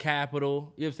stormed the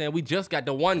Capitol? You know what I'm saying? We just got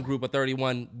the one group of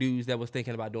 31 dudes that was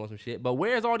thinking about doing some shit. But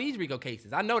where's all these RICO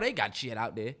cases? I know they got shit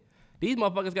out there. These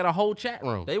motherfuckers got a whole chat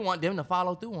room. They want them to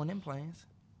follow through on them plans.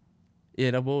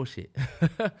 Yeah, no bullshit.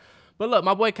 But look,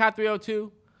 my boy Kai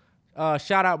 302,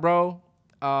 shout out, bro.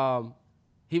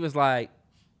 He was like,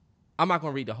 I'm not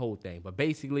gonna read the whole thing, but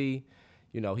basically,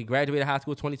 he graduated high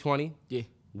school 2020. Yeah.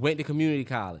 Went to community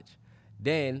college.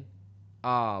 Then,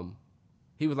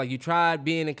 he was like, you tried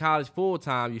being in college full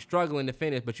time, you're struggling to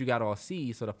finish, but you got all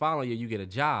C's. So the following year, you get a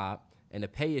job, and the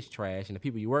pay is trash, and the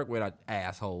people you work with are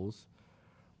assholes.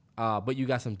 But you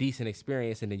got some decent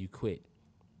experience, and then you quit.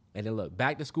 And then look,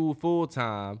 back to school full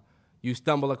time, you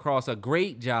stumble across a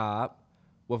great job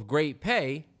with great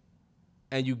pay,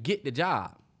 and you get the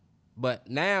job. But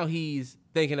now he's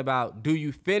thinking about, do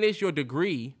you finish your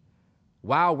degree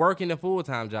while working a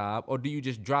full-time job, or do you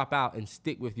just drop out and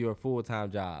stick with your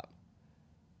full-time job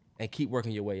and keep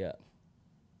working your way up?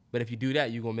 But if you do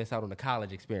that, you're going to miss out on the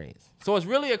college experience. So it's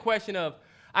really a question of,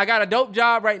 I got a dope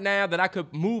job right now that I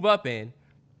could move up in,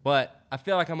 but I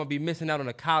feel like I'm going to be missing out on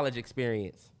the college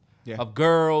experience. Yeah. Of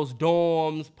girls,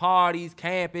 dorms, parties,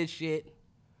 campus, shit.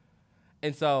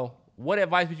 And so what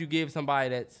advice would you give somebody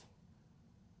that's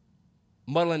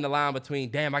muddling the line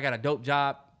between, damn, I got a dope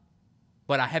job,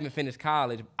 but I haven't finished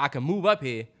college. I can move up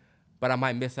here, but I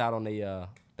might miss out on the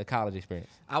college experience.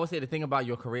 I would say the thing about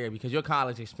your career, because your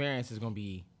college experience is going to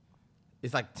be,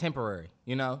 it's like temporary,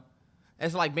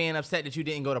 It's like being upset that you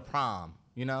didn't go to prom,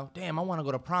 Damn, I want to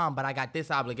go to prom, but I got this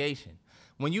obligation.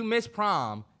 When you miss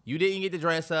prom, you didn't get to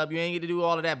dress up, you didn't get to do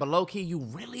all of that, but low-key, you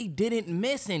really didn't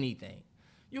miss anything.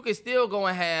 You can still go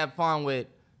and have fun with,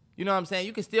 you know what I'm saying?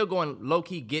 You can still go and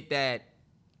low-key get that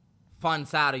fun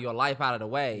side of your life out of the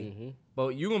way, mm-hmm. But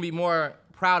you're going to be more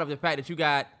proud of the fact that you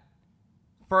got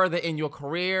further in your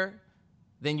career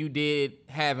than you did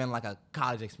having, like, a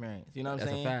college experience. You know what I'm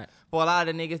saying? That's a fact. For a lot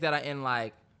of the niggas that are in,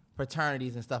 like,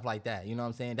 fraternities and stuff like that, you know what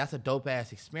I'm saying? That's a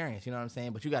dope-ass experience, you know what I'm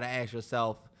saying? But you got to ask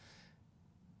yourself,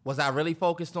 was I really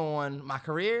focused on my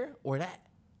career or that?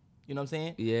 You know what I'm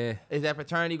saying? Yeah. Is that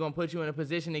fraternity going to put you in a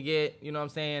position to get, you know what I'm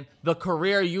saying, the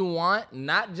career you want,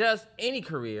 not just any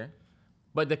career,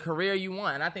 but the career you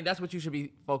want. And I think that's what you should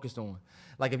be focused on.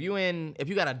 Like if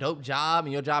you got a dope job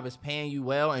and your job is paying you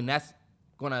well and that's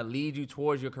going to lead you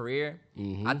towards your career,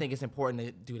 I think it's important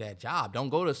to do that job. Don't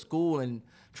go to school and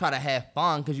try to have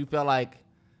fun because you feel like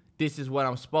this is what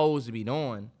I'm supposed to be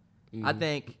doing. I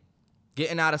think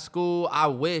getting out of school, I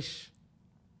wish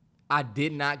I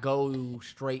did not go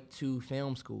straight to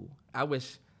film school. I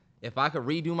wish if I could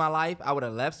redo my life, I would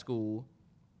have left school,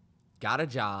 got a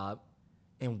job,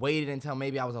 and waited until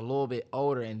maybe I was a little bit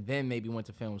older and then maybe went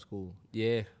to film school.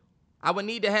 Yeah. I would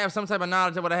need to have some type of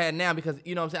knowledge of what I had now because,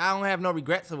 you know what I'm saying, I don't have no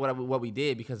regrets of what we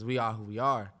did because we are who we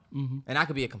are. And I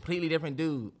could be a completely different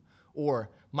dude or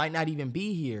might not even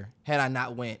be here had I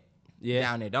not went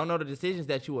down there. Don't know the decisions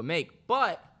that you would make,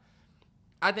 but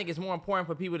I think it's more important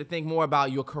for people to think more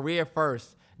about your career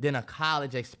first than a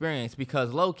college experience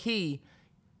because low key,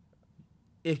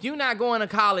 if you're not going to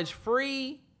college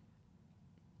free,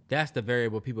 that's the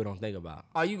variable people don't think about.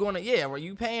 are you going to, are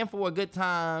you paying for a good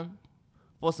time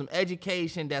for some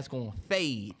education that's going to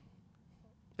fade?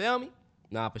 Feel me?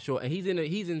 Nah, for sure. And he's in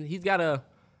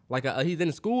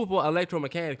school for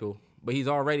electromechanical, but he's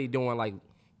already doing like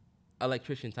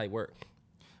electrician type work.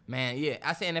 Man, yeah.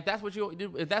 I say, and if that's what you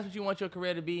do, if that's what you want your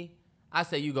career to be, I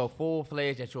say you go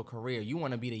full-fledged at your career. You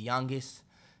want to be the youngest.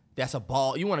 You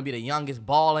want to be the youngest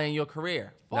baller in your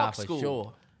career. Fuck for school.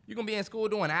 Sure. You're going to be in school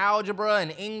doing algebra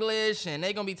and English, and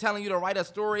they're going to be telling you to write a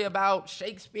story about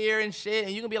Shakespeare and shit,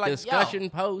 and you're going to be like, discussion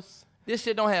posts. This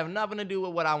shit don't have nothing to do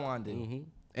with what I want to do.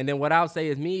 And then what I would say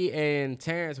is me and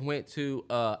Terrence went to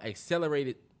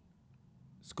accelerated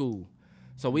school.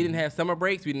 So we didn't have summer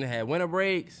breaks. We didn't have winter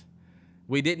breaks.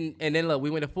 We didn't, and then look, we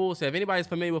went to Full Sail. If anybody's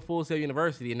familiar with Full Sail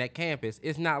University and that campus,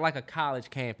 it's not like a college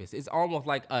campus. It's almost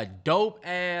like a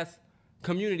dope-ass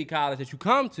community college that you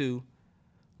come to,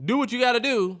 do what you got to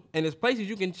do, and there's places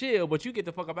you can chill, but you get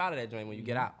the fuck up out of that joint when you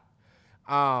get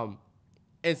out.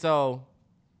 And so,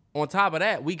 on top of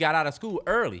that, we got out of school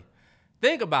early.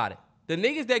 Think about it. The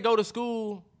niggas that go to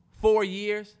school 4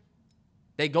 years,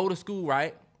 they go to school,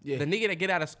 right? Yeah. The nigga that get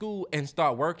out of school and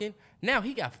start working, now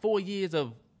he got 4 years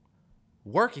of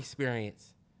work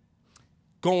experience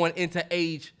going into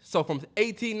age. So from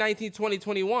 18, 19, 20,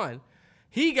 21,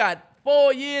 he got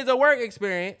 4 years of work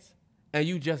experience and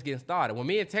you just getting started. When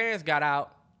me and Terrence got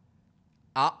out,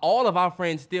 all of our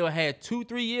friends still had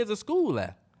 2-3 years of school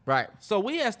left. Right. So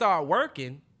we had started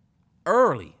working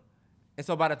early. And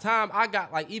so by the time I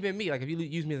got, like, even me, like if you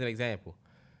use me as an example,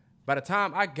 by the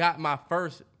time I got my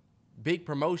first big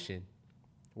promotion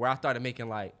where I started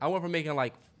making I went from making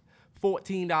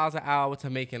 $14 an hour to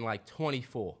making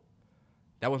 $24.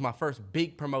 That was my first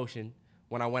big promotion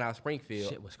when I went out of Springfield.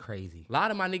 Shit was crazy. A lot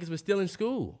of my niggas was still in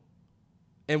school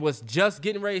and was just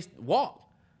getting ready to walk.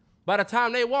 By the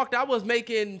time they walked, I was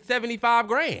making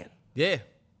 $75,000. Yeah.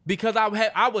 Because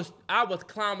I was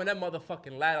climbing that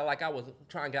motherfucking ladder like I was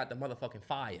trying to get out the motherfucking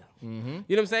fire. Mm-hmm. You know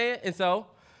what I'm saying? And so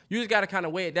you just got to kind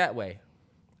of weigh it that way.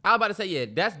 I was about to say, yeah,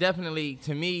 that's definitely,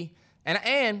 to me,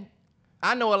 and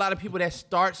I know a lot of people that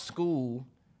start school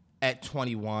at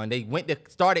 21. They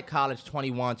started college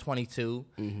 21, 22.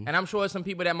 Mm-hmm. And I'm sure some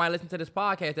people that might listen to this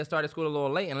podcast that started school a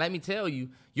little late. And let me tell you,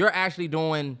 you're actually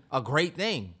doing a great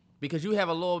thing because you have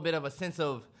a little bit of a sense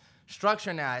of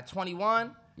structure now. At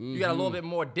 21, you got a little bit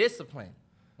more discipline.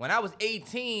 When I was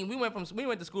 18, we went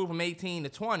to school from 18 to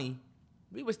 20.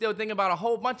 We were still thinking about a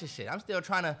whole bunch of shit. I'm still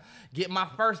trying to get my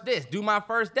first this, do my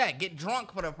first that, get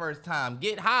drunk for the first time,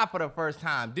 get high for the first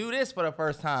time, do this for the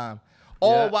first time,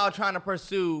 all while trying to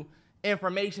pursue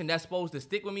information that's supposed to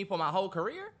stick with me for my whole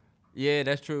career. Yeah,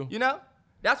 that's true. You know?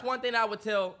 That's one thing I would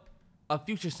tell a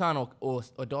future son or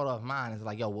daughter of mine is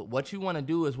like, yo, what you want to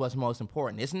do is what's most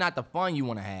important. It's not the fun you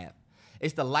want to have.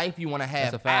 It's the life you want to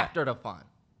have after the fun.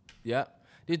 Yep.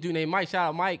 This dude named Mike, shout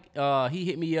out Mike, he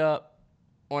hit me up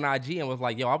on IG and was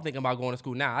like, yo, I'm thinking about going to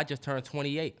school now. I just turned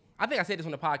 28. I think I said this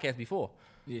on the podcast before.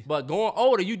 Yeah. But going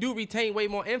older, you do retain way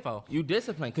more info. You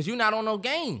disciplined because you're not on no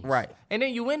games. Right. And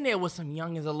then you in there with some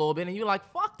youngins a little bit and you're like,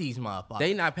 fuck these motherfuckers.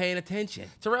 They not paying attention.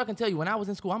 Terrell can tell you, when I was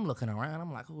in school, I'm looking around.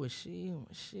 I'm like, who is she? Who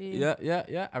is she?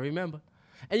 Yeah. I remember.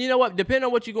 And you know what? Depending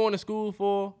on what you're going to school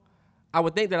for, I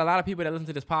would think that a lot of people that listen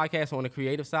to this podcast are on the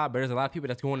creative side, but there's a lot of people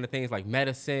that's going into things like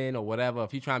medicine or whatever.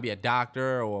 If you're trying to be a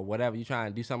doctor or whatever, you're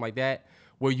trying to do something like that,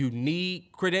 where you need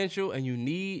credential and you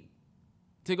need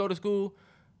to go to school,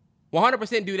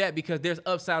 100% do that because there's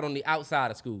upside on the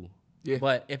outside of school. Yeah.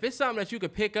 But if it's something that you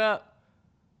could pick up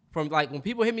from, like when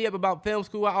people hit me up about film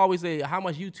school, I always say, how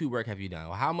much YouTube work have you done?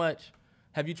 Or how much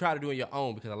have you tried to do it on your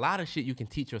own? Because a lot of shit you can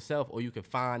teach yourself, or you can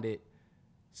find it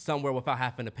somewhere without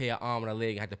having to pay an arm and a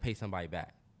leg and have to pay somebody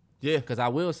back. Yeah. Because I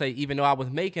will say, even though I was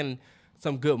making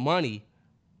some good money,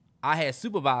 I had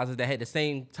supervisors that had the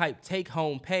same type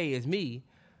take-home pay as me,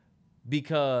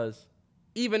 because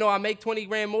even though I make 20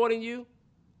 grand more than you,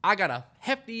 I got a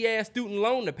hefty-ass student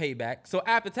loan to pay back. So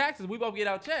after taxes, we both get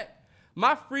our check.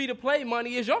 My free-to-play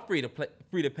money is your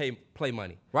free-to-play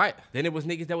money. Right. Then it was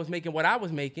niggas that was making what I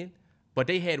was making, but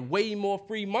they had way more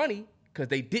free money because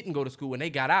they didn't go to school and they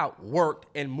got out,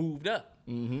 worked, and moved up.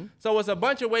 Mm-hmm. So it's a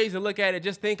bunch of ways to look at it.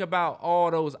 Just think about all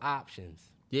those options.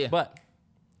 Yeah. But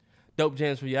dope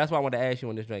gems for you. That's why I wanted to ask you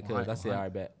on this drink, because Right, I said, right. all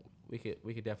right, bet. We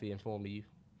could definitely inform you.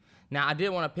 Now, I did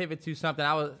want to pivot to something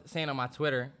I was saying on my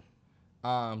Twitter,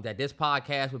 that this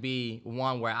podcast would be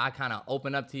one where I kind of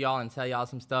open up to y'all and tell y'all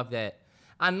some stuff that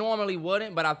I normally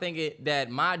wouldn't, but I think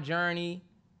that my journey,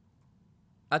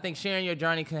 I think sharing your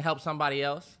journey can help somebody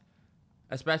else,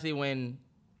 especially when,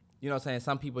 you know what I'm saying,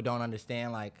 some people don't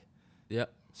understand, like,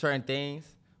 Yep. certain things.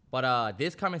 But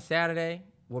this coming Saturday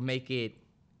will make it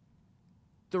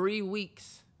 3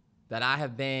 weeks that I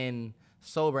have been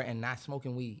sober and not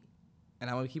smoking weed. And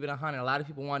I'm going to keep it 100. A lot of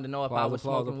people wanted to know if I was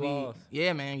smoking weed.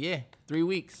 Yeah, man, yeah. 3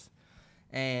 weeks.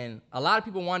 And a lot of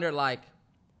people wonder, like,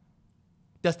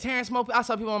 does Terrence smoke? I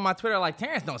saw people on my Twitter like,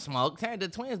 Terrence don't smoke. The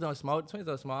twins don't smoke. The twins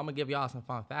don't smoke. I'm going to give y'all some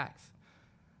fun facts.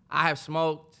 I have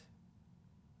smoked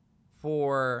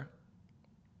for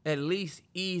at least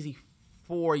easy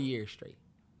 4 years straight.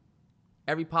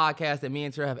 Every podcast that me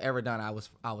and Terrell have ever done, I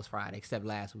was fried, except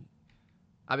last week.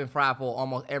 I've been fried for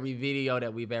almost every video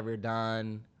that we've ever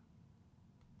done.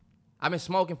 I've been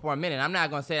smoking for a minute. I'm not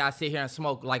gonna say I sit here and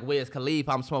smoke like Wiz Khalifa.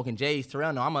 I'm smoking J's,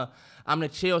 Terrell. No, I'm the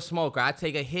chill smoker. I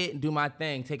take a hit and do my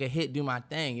thing. Take a hit, do my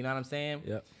thing. You know what I'm saying?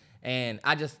 Yep. And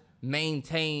I just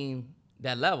maintain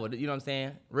that level. You know what I'm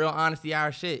saying? Real honesty,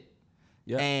 our shit.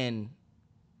 Yep. And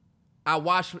I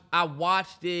watched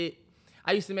it.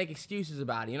 I used to make excuses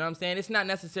about it. You know what I'm saying? It's not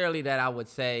necessarily that I would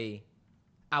say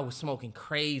I was smoking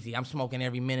crazy. I'm smoking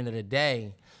every minute of the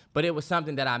day. But it was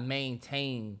something that I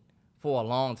maintained for a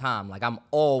long time. Like, I'm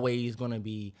always going to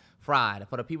be fried.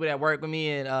 For the people that work with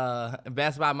me at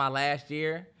Best Buy my last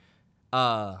year,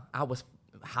 I was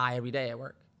high every day at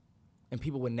work. And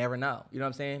people would never know. You know what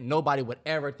I'm saying? Nobody would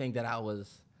ever think that I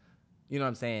was, you know what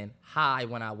I'm saying, high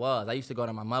when I was. I used to go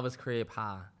to my mother's crib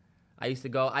high.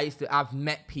 I've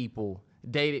met people,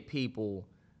 dated people,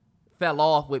 fell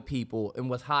off with people, and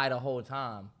was high the whole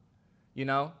time, you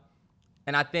know?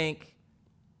 And I think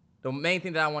the main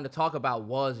thing that I wanted to talk about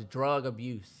was drug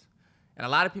abuse. And a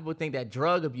lot of people think that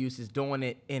drug abuse is doing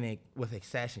it with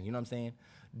excession, you know what I'm saying?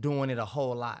 Doing it a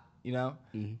whole lot, you know?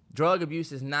 Mm-hmm. Drug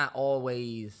abuse is not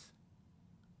always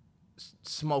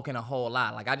smoking a whole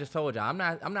lot. Like I just told y'all, I'm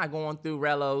not going through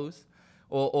Rellos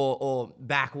or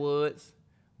backwoods,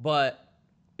 but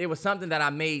it was something that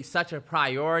I made such a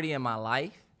priority in my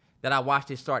life that I watched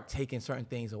it start taking certain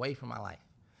things away from my life.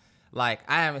 Like,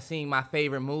 I haven't seen my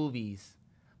favorite movies.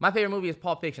 My favorite movie is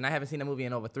Pulp Fiction. I haven't seen a movie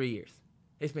in over 3 years.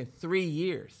 It's been 3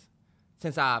 years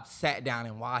since I've sat down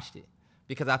and watched it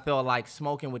because I felt like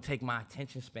smoking would take my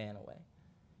attention span away.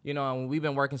 You know, and we've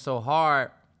been working so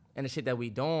hard and the shit that we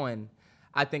doing,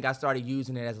 I think I started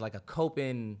using it as like a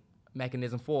coping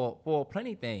mechanism for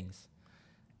plenty of things.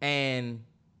 And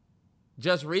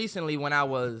just recently when I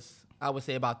would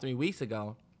say about 3 weeks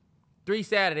ago, 3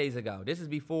 Saturdays ago, this is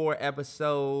before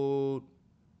episode...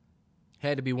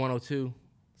 Had to be 102.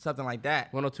 Something like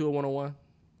that. 102 or 101?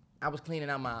 I was cleaning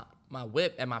out my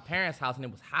whip at my parents' house, and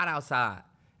it was hot outside.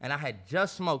 And I had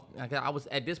just smoked.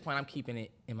 At this point, I'm keeping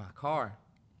it in my car.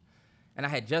 And I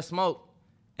had just smoked.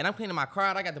 And I'm cleaning my car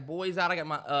out. I got the boys out. I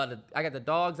got the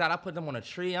dogs out. I put them on a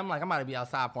tree. I'm like, I'm about to be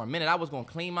outside for a minute. I was going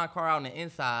to clean my car out on the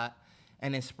inside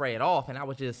and then spray it off. And I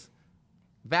was just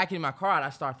vacuuming my car out.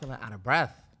 I started feeling out of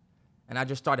breath. And I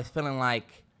just started feeling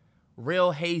like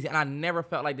real hazy. And I never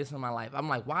felt like this in my life. I'm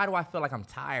like, why do I feel like I'm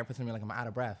tired for something like I'm out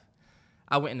of breath?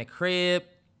 I went in the crib,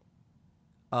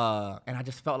 and I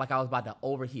just felt like I was about to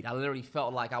overheat. I literally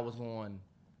felt like I was going to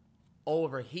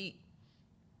overheat.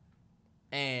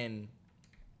 And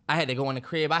I had to go in the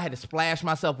crib. I had to splash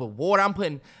myself with water.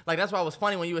 That's why it was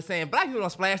funny when you were saying black people don't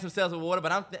splash themselves with water,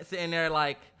 but I'm sitting there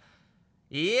like,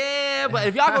 yeah. But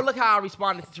if y'all go look how I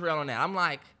responded to Terrell on that, I'm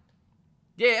like,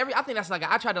 yeah, I think that's like,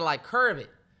 I tried to like curve it,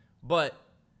 but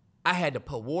I had to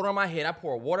put water on my head. I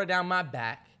poured water down my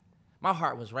back. My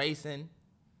heart was racing.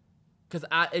 Cause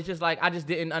it's just like, I just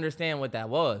didn't understand what that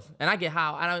was. And I get high,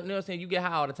 you know what I'm saying? You get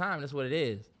high all the time, that's what it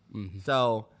is. Mm-hmm.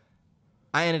 So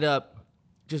I ended up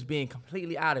just being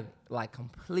completely out of it, like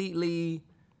completely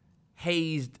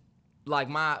hazed like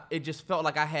it just felt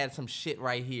like I had some shit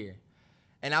right here.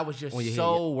 And I was just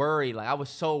so worried. Like, I was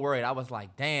so worried. I was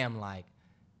like, damn, like,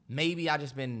 maybe I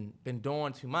just been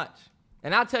doing too much.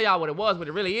 And I'll tell y'all what it was. What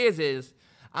it really is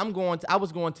I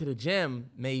was going to the gym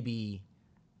maybe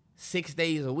 6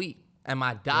 days a week. And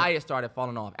my diet started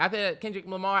falling off. After that Kendrick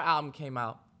Lamar album came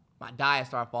out, my diet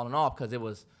started falling off because it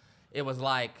was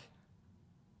like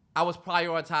I was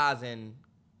prioritizing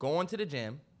going to the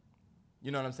gym, you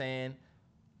know what I'm saying,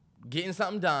 getting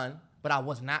something done, but I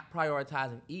was not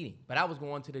prioritizing eating. But I was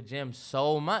going to the gym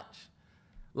so much.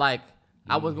 Like,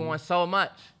 I was going so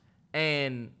much.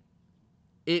 And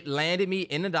it landed me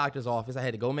in the doctor's office. I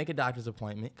had to go make a doctor's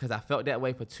appointment because I felt that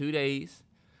way for 2 days.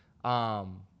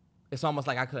 It's almost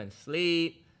like I couldn't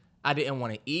sleep. I didn't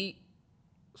want to eat.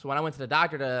 So when I went to the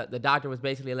doctor, the doctor was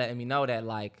basically letting me know that,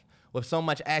 like, with so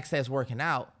much excess working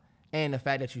out and the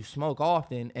fact that you smoke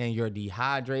often and you're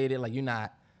dehydrated, like you're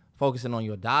not focusing on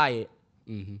your diet,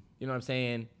 you know what I'm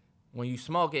saying? When you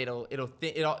smoke,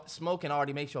 smoking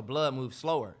already makes your blood move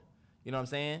slower. You know what I'm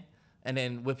saying? And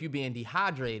then with you being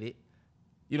dehydrated,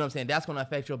 you know what I'm saying, that's going to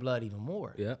affect your blood even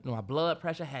more. Yeah. You know, my blood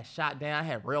pressure had shot down. I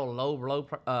had real low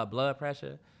blood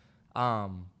pressure. I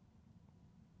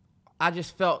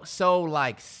just felt so,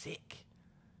 like, sick,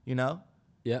 you know?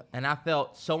 Yeah. And I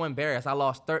felt so embarrassed. I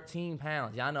lost 13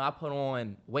 pounds. Y'all know I put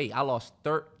on weight. I lost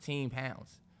 13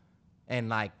 pounds. And,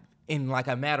 like, in, like,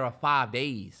 a matter of 5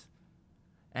 days.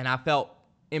 And I felt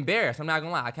embarrassed. I'm not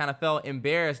going to lie. I kind of felt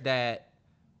embarrassed that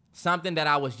something that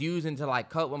I was using to, like,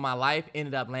 cope with my life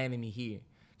ended up landing me here.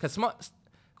 Because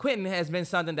quitting has been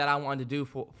something that I wanted to do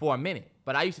for a minute.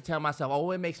 But I used to tell myself,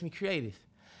 oh, it makes me creative.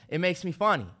 It makes me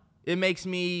funny. It makes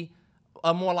me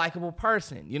a more likable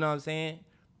person. You know what I'm saying?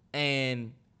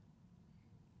 And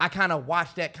I kind of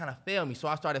watched that kind of fail me. So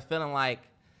I started feeling like,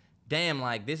 damn,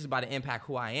 like, this is about to impact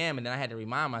who I am. And then I had to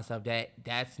remind myself that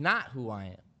that's not who I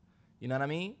am. You know what I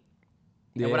mean?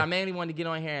 Yeah. And what I mainly wanted to get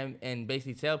on here and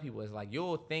basically tell people is, like,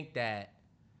 you'll think that,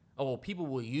 oh, people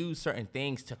will use certain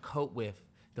things to cope with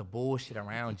the bullshit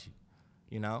around you,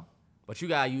 you know? But you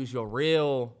got to use your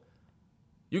real,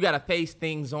 you got to face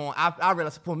things on. I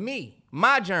realized, for me,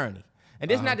 my journey,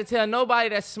 and this is not to tell nobody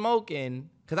that's smoking,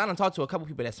 because I done talked to a couple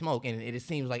people that smoke, and it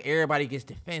seems like everybody gets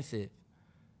defensive.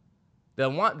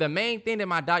 The main thing that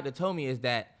my doctor told me is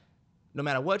that no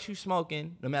matter what you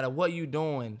smoking, no matter what you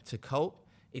doing to cope,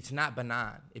 it's not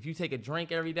benign. If you take a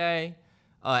drink every day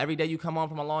you come home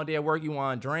from a long day at work, you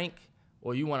want to drink,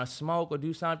 or you want to smoke or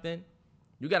do something,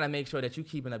 you got to make sure that you're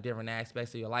keeping up different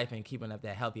aspects of your life and keeping up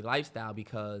that healthy lifestyle,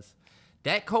 because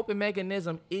that coping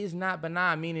mechanism is not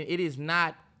benign, meaning it is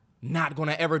not going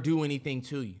to ever do anything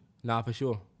to you. Nah, for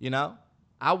sure. You know?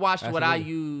 I watched Absolutely. what I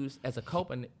use as a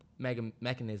coping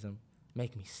mechanism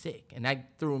make me sick, and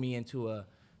that threw me into a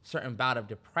certain bout of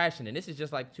depression, and this is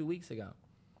just like 2 weeks ago.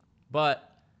 But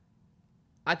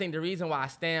I think the reason why I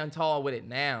stand tall with it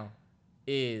now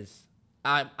is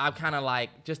I'm kind of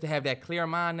like, just to have that clear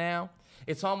mind now,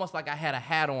 it's almost like I had a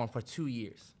hat on for 2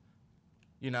 years.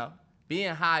 You know?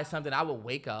 Being high is something I would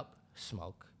wake up,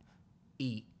 smoke,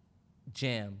 eat,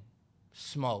 gym,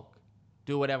 smoke,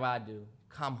 do whatever I do,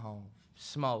 come home,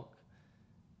 smoke,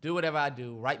 do whatever I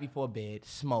do right before bed,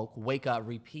 smoke, wake up,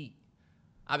 repeat.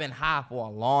 I've been high for a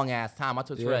long-ass time. I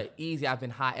took Terrell easy. I've been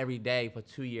high every day for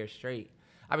 2 years straight.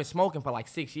 I've been smoking for like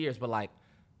 6 years, but like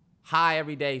high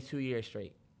every day, 2 years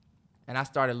straight. And I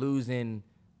started losing,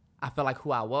 I felt like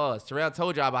who I was. Terrell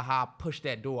told y'all about how I pushed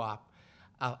that door up.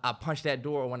 I punched that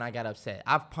door when I got upset.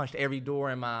 I've punched every door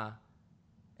in my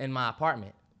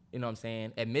apartment, you know what I'm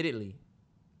saying, admittedly,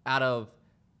 out of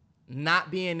not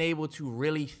being able to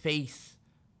really face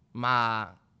my,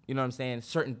 you know what I'm saying,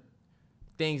 certain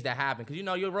things that happen. Because, you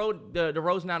know, the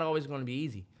road's not always going to be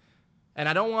easy. And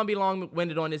I don't want to be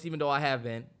long-winded on this, even though I have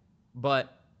been.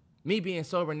 But me being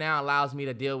sober now allows me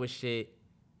to deal with shit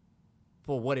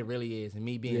for what it really is, and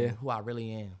me being who I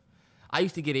really am. I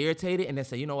used to get irritated and then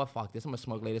say, you know what, fuck this. I'm going to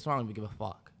smoke later, so I don't even give a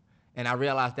fuck. And I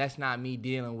realized that's not me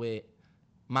dealing with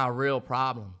my real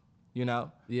problem, you know?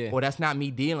 Yeah. Or that's not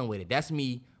me dealing with it. That's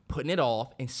me putting it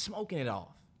off and smoking it off,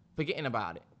 forgetting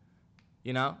about it,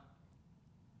 you know?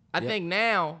 I think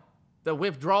now the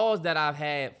withdrawals that I've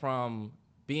had from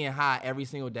being high every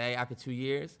single day after 2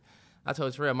 years, I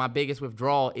told Terrell, my biggest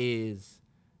withdrawal is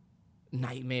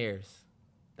nightmares.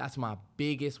 That's my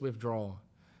biggest withdrawal.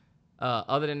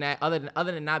 Other than that,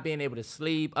 other than not being able to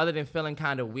sleep, other than feeling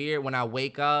kind of weird when I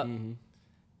wake up,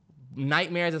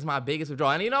 nightmares is my biggest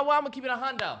withdrawal. And you know what? I'm gonna keep it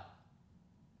 $100.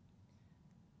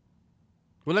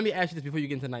 Well, let me ask you this before you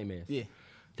get into nightmares. Yeah.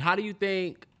 How do you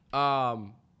think?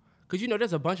 Because you know,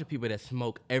 there's a bunch of people that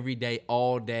smoke every day,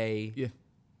 all day. Yeah.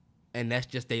 And that's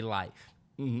just their life.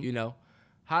 You know,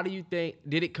 how do you think,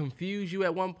 did it confuse you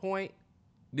at one point?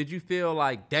 Did you feel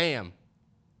like, damn,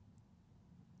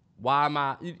 why am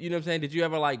I, you know what I'm saying? Did you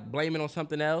ever like blame it on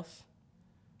something else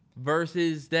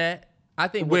versus that? I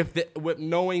think with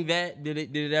knowing that,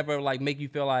 did it ever like make you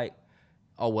feel like,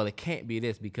 oh, well, it can't be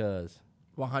this because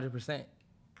 100%.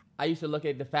 I used to look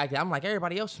at the fact that I'm like,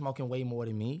 everybody else smoking way more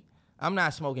than me. I'm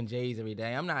not smoking J's every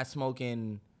day. I'm not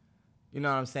smoking, you know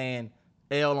what I'm saying,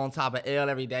 L on top of L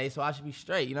every day, so I should be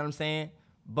straight, you know what I'm saying?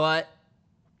 But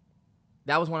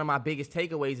that was one of my biggest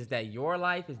takeaways, is that your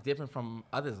life is different from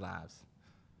others' lives,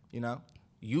 you know?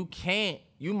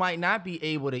 You might not be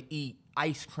able to eat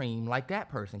ice cream like that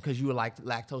person because you are like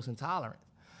lactose intolerant.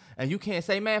 And you can't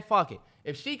say, man, fuck it.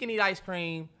 If she can eat ice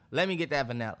cream, let me get that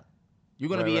vanilla. You're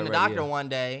going to be in the doctor one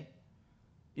day,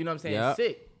 you know what I'm saying,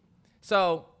 sick.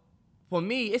 So for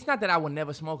me, it's not that I will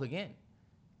never smoke again.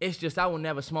 It's just I will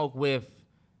never smoke with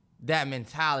that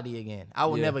mentality again. I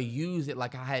will never use it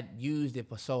like I had used it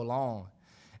for so long.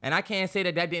 And I can't say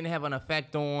that didn't have an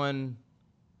effect on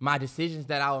my decisions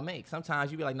that I would make.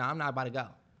 Sometimes you be like, nah, I'm not about to go.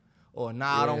 Or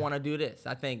nah, I don't want to do this.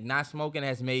 I think not smoking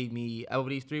has made me, over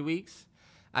these 3 weeks,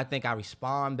 I think I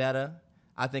respond better.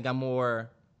 I think I'm more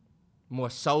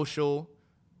social.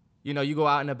 You know, you go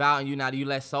out and about and you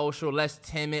less social, less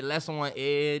timid, less on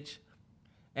edge.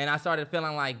 And I started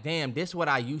feeling like, damn, this is what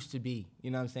I used to be.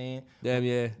 You know what I'm saying? Damn,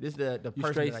 yeah. This is the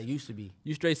person that I used to be.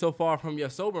 You strayed so far from your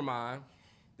sober mind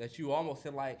that you almost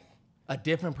feel like a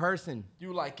different person. Yeah.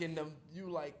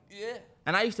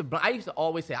 And I used to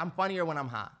always say, I'm funnier when I'm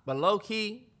high. But low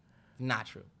key, not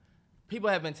true. People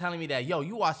have been telling me that, yo,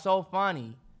 you are so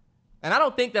funny. And I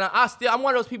don't think that I'm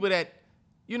one of those people that,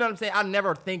 you know what I'm saying? I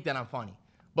never think that I'm funny.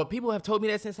 But people have told me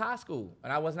that since high school.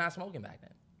 And I was not smoking back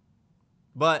then.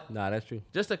 But nah, that's true.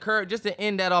 Just to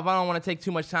end that off, I don't want to take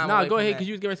too much time. Nah, go ahead, because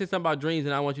you was going to say something about dreams,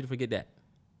 and I want you to forget that.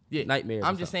 Yeah, nightmares.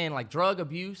 I'm just saying, like, drug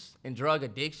abuse and drug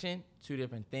addiction, two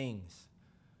different things.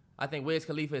 I think Wiz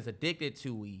Khalifa is addicted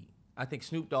to weed. I think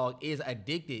Snoop Dogg is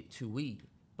addicted to weed.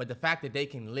 But the fact that they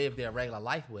can live their regular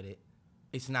life with it,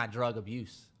 it's not drug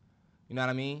abuse. You know what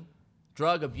I mean?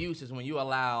 Drug abuse is when you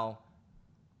allow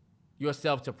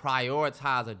yourself to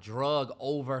prioritize a drug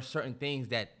over certain things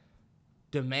that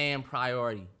demand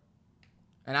priority.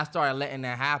 And I started letting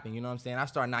that happen, you know what I'm saying? I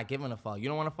started not giving a fuck. You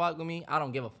don't want to fuck with me? I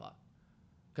don't give a fuck.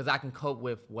 Because I can cope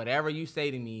with whatever you say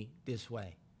to me this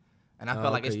way. And I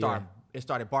felt like it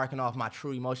started barking off my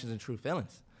true emotions and true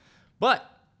feelings. But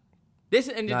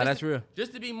that's real.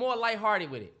 Just to be more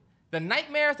lighthearted with it, the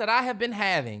nightmares that I have been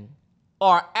having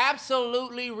are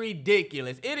absolutely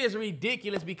ridiculous. It is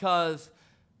ridiculous because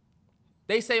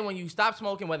they say when you stop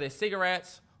smoking, whether it's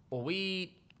cigarettes or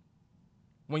weed,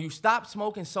 when you stop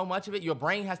smoking so much of it, your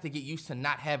brain has to get used to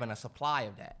not having a supply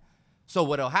of that. So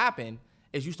what'll happen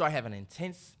is you start having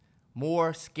intense,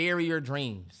 more scarier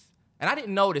dreams. And I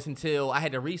didn't know this until I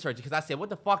had to research it because I said, what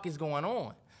the fuck is going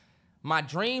on? My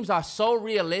dreams are so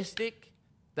realistic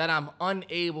that I'm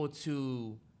unable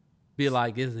to be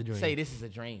like, this is a dream. Say this is a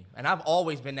dream. And I've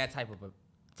always been that type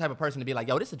of person to be like,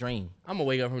 yo, this is a dream. I'm gonna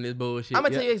wake up from this bullshit. I'm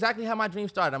gonna tell you exactly how my dream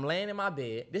started. I'm laying in my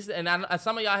bed.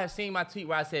 Some of y'all have seen my tweet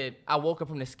where I said I woke up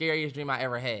from the scariest dream I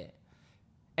ever had.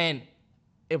 And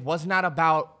it was not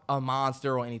about a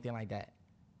monster or anything like that.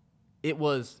 It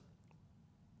was,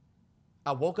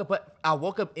 I woke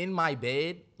up in my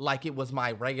bed like it was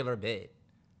my regular bed.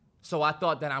 So I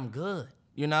thought that I'm good,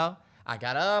 you know? I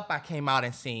got up, I came out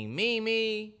and seen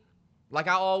Mimi, like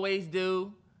I always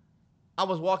do. I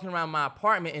was walking around my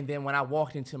apartment, and then when I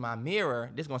walked into my mirror,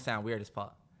 this is gonna sound weird as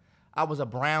fuck, I was a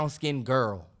brown-skinned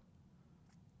girl.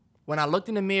 When I looked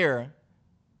in the mirror,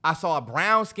 I saw a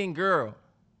brown-skinned girl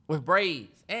with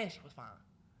braids, and she was fine.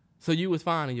 So you was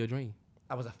fine in your dream?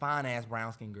 I was a fine-ass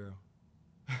brown-skinned girl.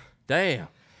 Damn.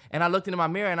 And I looked into my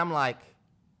mirror, and I'm like,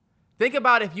 think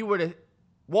about if you were to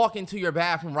walk into your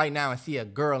bathroom right now and see a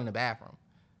girl in the bathroom.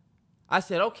 I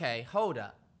said, okay, hold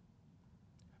up.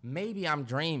 Maybe I'm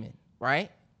dreaming, right?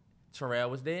 Terrell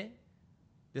was there.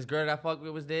 This girl that I fucked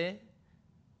with was there.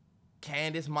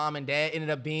 Candace, mom and dad ended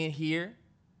up being here.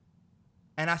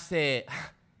 And I said,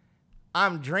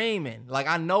 I'm dreaming. Like,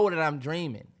 I know that I'm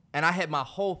dreaming. And I had my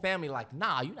whole family like,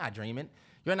 nah, you're not dreaming.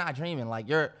 You're not dreaming. Like,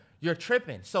 you're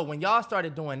tripping. So when y'all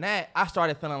started doing that, I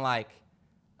started feeling like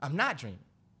I'm not dreaming.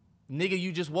 Nigga,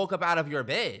 you just woke up out of your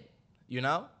bed, you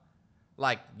know?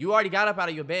 Like, you already got up out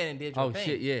of your bed and did your thing. Oh,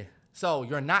 shit, yeah. So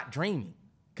you're not dreaming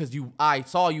because I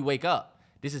saw you wake up.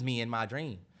 This is me in my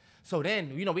dream. So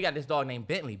then, you know, we got this dog named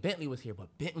Bentley. Bentley was here,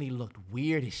 but Bentley looked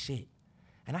weird as shit.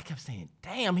 And I kept saying,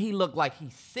 damn, he looked like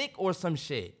he's sick or some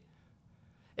shit.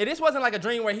 And this wasn't like a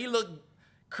dream where he looked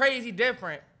crazy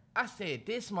different. I said,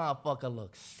 this motherfucker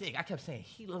looks sick. I kept saying,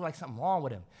 he looked like something wrong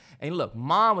with him. And look,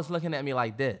 mom was looking at me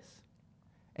like this.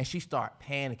 And she started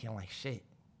panicking like shit.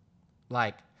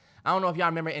 Like, I don't know if y'all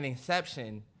remember in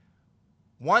Inception,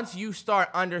 once you start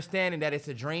understanding that it's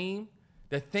a dream,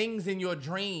 the things in your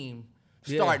dream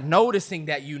start noticing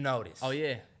that you notice. Oh,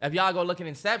 yeah. If y'all go look at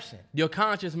Inception. Your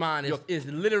conscious mind is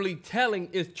literally trying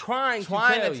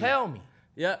to tell me.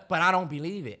 Yeah. But I don't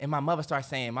believe it. And my mother starts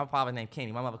saying, my father named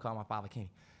Kenny. My mother called my father Kenny.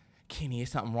 Kenny,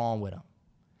 is something wrong with him.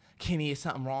 Kenny, is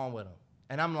something wrong with him.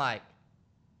 And I'm like,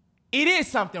 it is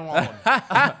something wrong with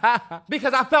him.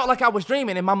 Because I felt like I was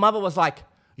dreaming. And my mother was like,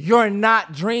 you're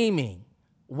not dreaming.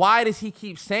 Why does he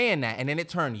keep saying that? And then it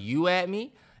turned you at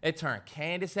me. It turned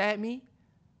Candace at me.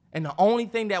 And the only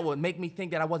thing that would make me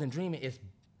think that I wasn't dreaming is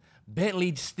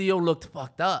Bentley still looked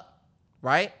fucked up,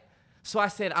 right? So I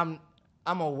said, I'm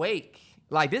awake.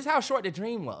 Like, this is how short the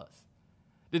dream was.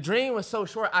 The dream was so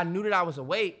short, I knew that I was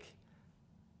awake.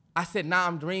 I said, nah,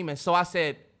 I'm dreaming. So I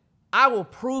said, I will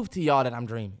prove to y'all that I'm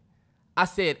dreaming. I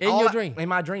said, in your dream? In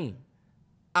my dream.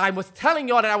 I was telling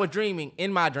y'all that I was dreaming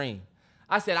in my dream.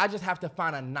 I said, I just have to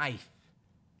find a knife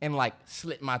and, like,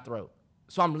 slit my throat.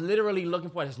 So I'm literally looking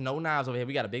for, there's no knives over here.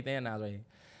 We got a big thing of knives right here.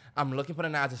 I'm looking for the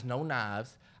knives. There's no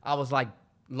knives. I was, like,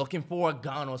 looking for a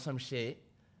gun or some shit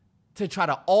to try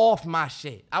to off my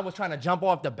shit. I was trying to jump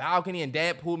off the balcony, and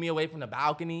Dad pulled me away from the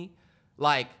balcony.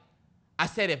 Like, I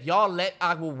said, if y'all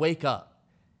I will wake up.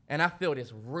 And I feel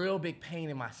this real big pain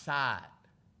in my side.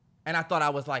 And I thought I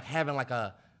was, like, having, like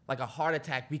a heart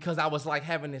attack because I was, like,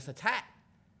 having this attack.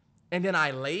 And then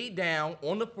I laid down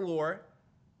on the floor,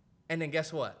 and then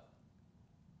guess what?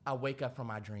 I wake up from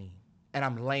my dream, and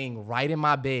I'm laying right in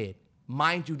my bed.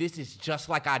 Mind you, this is just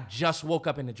like I just woke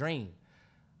up in the dream.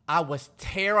 I was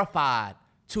terrified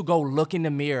to go look in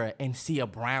the mirror and see a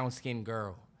brown-skinned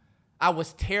girl. I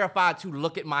was terrified to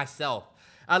look at myself.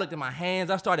 I looked at my hands.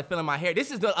 I started feeling my hair.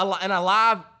 This is an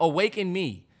alive, awakened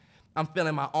me. I'm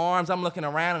feeling my arms. I'm looking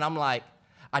around, and I'm like,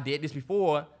 I did this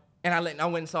before, and I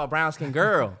went and saw a brown-skinned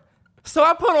girl. So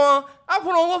I put on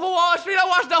Wolf of Wall Street. I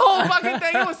watched the whole fucking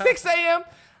thing. It was 6 a.m.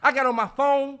 I got on my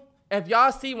phone. If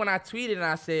y'all see when I tweeted and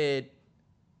I said,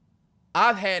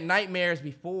 I've had nightmares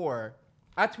before,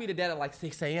 I tweeted that at like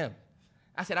 6 a.m.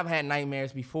 I said, I've had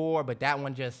nightmares before, but that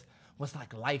one just was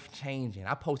like life-changing.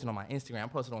 I posted on my Instagram. I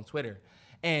posted on Twitter.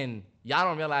 And y'all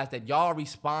don't realize that y'all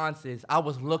responses, I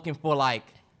was looking for like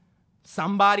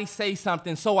somebody say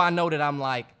something so I know that I'm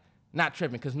like not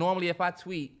tripping. Because normally if I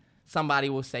tweet, somebody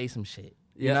will say some shit,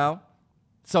 you know?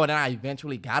 So then I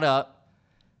eventually got up,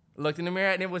 looked in the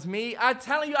mirror, and it was me. I'm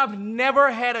telling you, I've never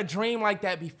had a dream like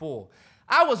that before.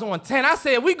 I was on 10. I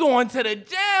said, we going to the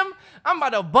gym. I'm about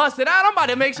to bust it out. I'm about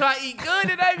to make sure I eat good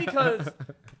today because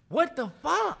what the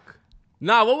fuck?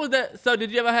 Nah, what was that? So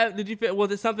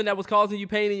was it something that was causing you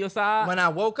pain in your side? When I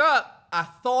woke up, I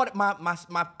thought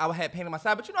I had pain in my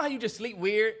side, but you know how you just sleep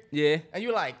weird? Yeah. And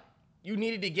you're like, you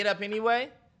needed to get up anyway?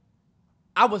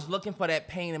 I was looking for that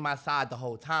pain in my side the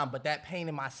whole time, but that pain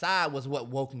in my side was what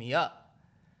woke me up.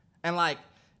 And like,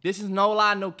 this is no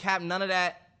lie, no cap, none of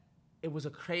that. It was a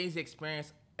crazy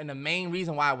experience. And the main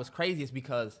reason why it was crazy is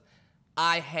because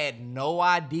I had no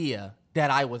idea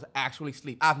that I was actually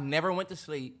asleep. I've never went to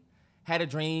sleep, had a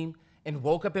dream, and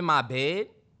woke up in my bed.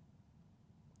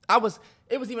 It was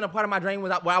even a part of my dream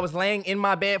where I was laying in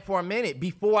my bed for a minute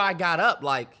before I got up.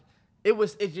 Like,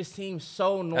 it just seemed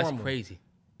so normal. That's crazy.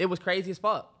 It was crazy as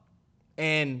fuck.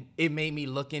 And it made me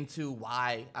look into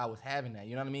why I was having that.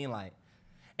 You know what I mean? Like,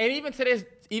 and even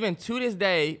to this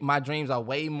day, my dreams are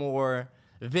way more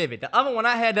vivid. The other one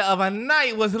I had the other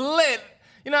night was lit.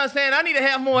 You know what I'm saying? I need to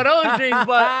have more of those dreams,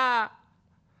 but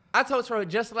I told her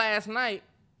just last night,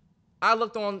 I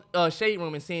looked on Shade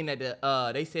Room and seen that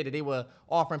they said that they were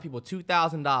offering people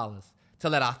 $2,000 to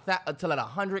let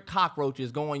 100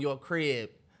 cockroaches go in your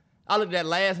crib. I looked at that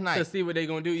last night. To see what they're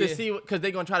going to do, to see, because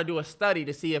they're going to try to do a study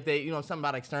to see if they, something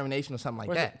about extermination or something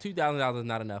like that. $2,000 is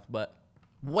not enough, but.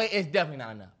 It's definitely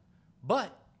not enough.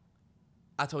 But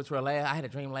I told Terrell I had a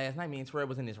dream last night. Me and Terrell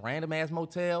was in this random-ass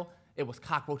motel. It was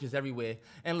cockroaches everywhere.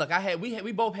 And look,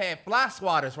 we both had fly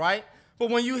swatters, right? But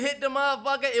when you hit the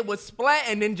motherfucker, it would splat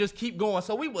and then just keep going.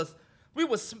 So we was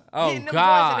hitting them joints,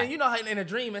 and then you know how in a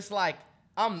dream it's like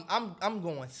I'm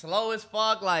going slow as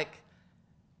fuck, like.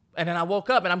 And then I woke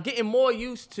up and I'm getting more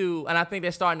used to, and I think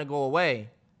they're starting to go away.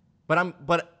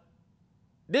 But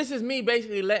this is me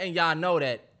basically letting y'all know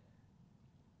that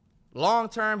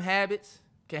long-term habits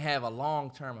can have a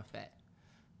long-term effect.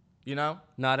 You know?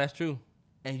 Nah, that's true.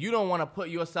 And you don't want to put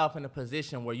yourself in a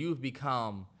position where you've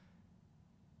become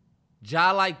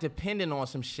like dependent on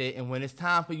some shit, and when it's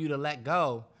time for you to let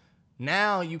go,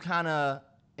 now you kind of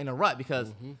in a rut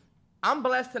because I'm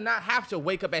blessed to not have to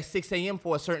wake up at 6 a.m.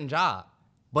 for a certain job.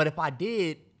 But if I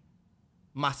did,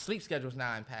 my sleep schedule's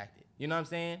now impacted. You know what I'm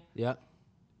saying? Yep.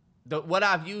 What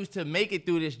I've used to make it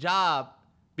through this job,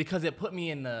 because it put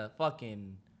me in the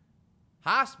fucking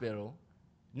hospital,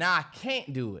 now I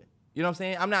can't do it. You know what I'm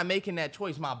saying? I'm not making that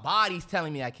choice. My body's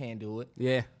telling me I can't do it.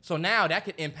 Yeah. So now that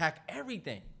could impact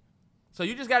everything. So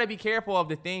you just got to be careful of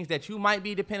the things that you might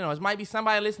be dependent on. It might be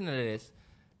somebody listening to this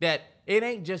that it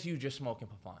ain't just you just smoking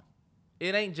for fun.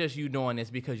 It ain't just you doing this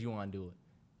because you want to do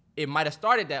it. It might have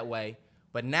started that way,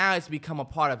 but now it's become a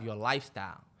part of your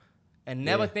lifestyle. And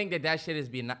never think that shit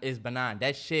is benign.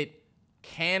 That shit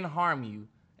can harm you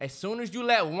as soon as you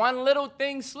let one little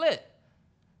thing slip.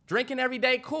 Drinking every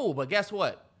day, cool, but guess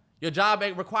what? Your job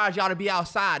requires y'all to be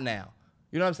outside now.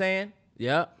 You know what I'm saying?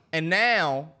 Yep. And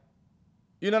now,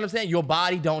 you know what I'm saying? Your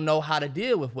body don't know how to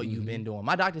deal with what you've been doing.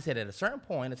 My doctor said at a certain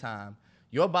point in time,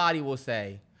 your body will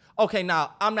say, okay,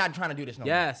 now I'm not trying to do this no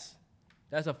more. Yes,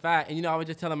 that's a fact. And I was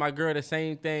just telling my girl the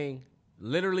same thing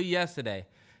literally yesterday.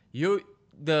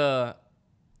 The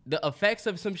effects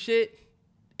of some shit,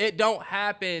 it don't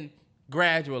happen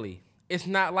gradually. It's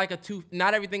not like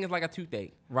not everything is like a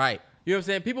toothache. Right. You know what I'm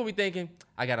saying? People be thinking,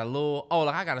 I got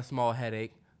a small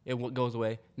headache. It goes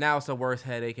away. Now it's a worse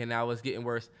headache, and now it's getting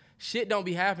worse. Shit don't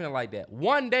be happening like that.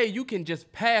 One day you can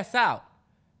just pass out,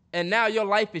 and now your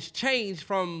life is changed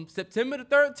from September the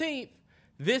 13th.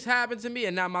 This happened to me,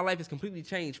 and now my life is completely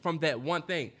changed from that one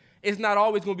thing. It's not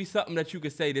always going to be something that you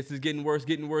could say, this is getting worse,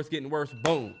 getting worse, getting worse,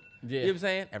 boom. Yeah. You know what I'm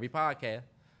saying? Every podcast.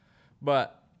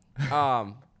 But,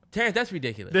 Terrence, that's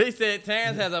ridiculous. They said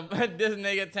Terrence has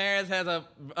a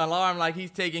alarm like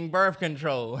he's taking birth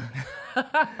control.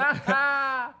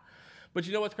 But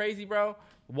you know what's crazy, bro?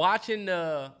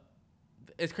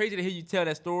 It's crazy to hear you tell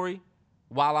that story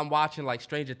while I'm watching like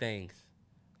Stranger Things.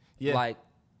 Yeah. Like,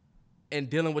 and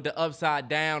dealing with the upside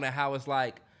down and how it's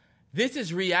like, this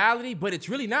is reality, but it's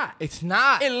really not. It's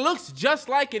not. It looks just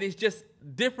like it. It's just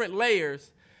different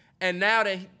layers. And now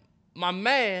that my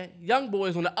man, young boy,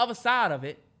 is on the other side of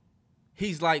it,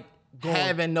 he's like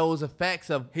having those effects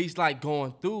of. He's like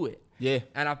going through it. Yeah.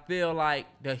 And I feel like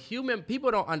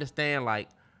people don't understand, like,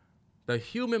 the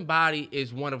human body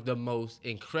is one of the most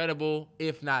incredible,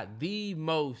 if not the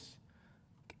most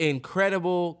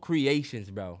incredible creations,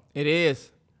 bro. It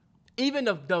is. Even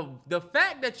the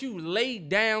fact that you lay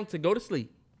down to go to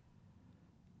sleep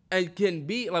and can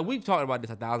be, like, we've talked about this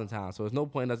 1,000 times, so there's no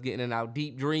point in us getting in our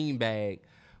deep dream bag.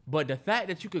 But the fact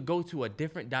that you could go to a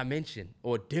different dimension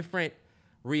or different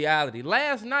reality.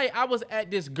 Last night, I was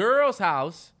at this girl's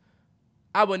house.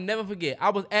 I would never forget. I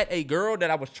was at a girl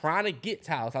that I was trying to get's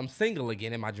house. I'm single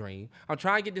again in my dream. I'm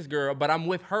trying to get this girl, but I'm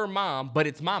with her mom, but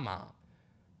it's my mom.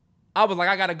 I was like,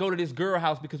 I got to go to this girl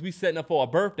house because we setting up for a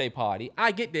birthday party.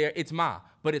 I get there, it's mom,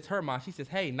 but it's her mom. She says,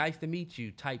 hey, nice to meet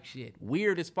you type shit.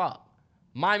 Weird as fuck.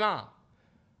 My mom.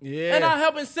 Yeah. And I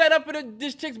helping set up for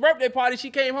this chick's birthday party. She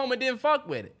came home and didn't fuck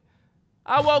with it.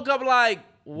 I woke up like,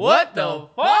 what the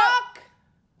fuck?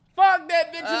 Fuck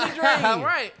that bitch in the dream.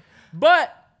 Right.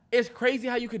 But it's crazy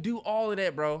how you could do all of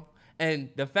that, bro. And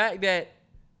the fact that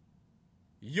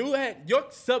your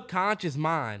subconscious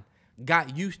mind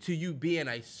got used to you being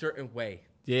a certain way.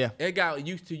 Yeah. It got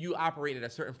used to you operating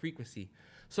at a certain frequency.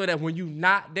 So that when you're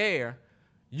not there,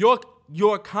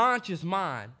 your conscious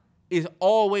mind is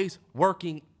always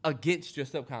working against your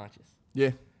subconscious.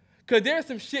 Yeah. Because there's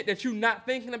some shit that you're not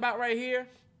thinking about right here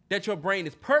that your brain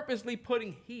is purposely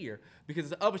putting here because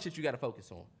it's the other shit you got to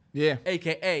focus on. Yeah.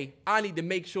 AKA, I need to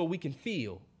make sure we can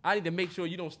feel. I need to make sure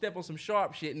you don't step on some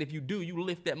sharp shit, and if you do, you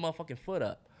lift that motherfucking foot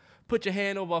up. Put your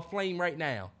hand over a flame right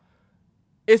now.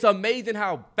 It's amazing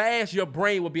how fast your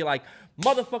brain will be like,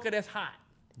 motherfucker, that's hot.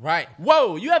 Right.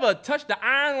 Whoa, you ever touched the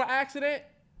iron on accident?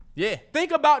 Yeah.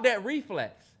 Think about that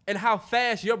reflex and how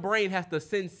fast your brain has to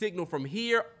send signal from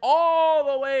here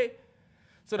all the way.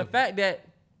 So the fact that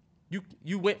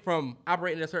you went from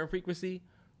operating at a certain frequency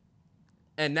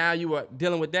and now you are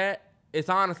dealing with that, it's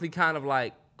honestly kind of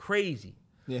like crazy.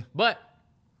 Yeah. But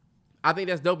I think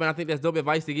that's dope, and I think that's dope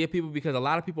advice to give people because a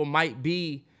lot of people might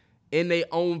be in their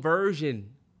own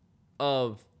version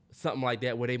of something like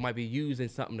that where they might be using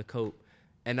something to cope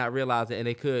and not realize it,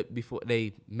 and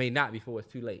they may not before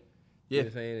it's too late. Yeah. You know what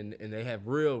I'm saying? And they have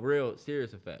real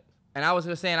serious effects. And I was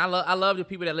just saying, I love the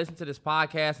people that listen to this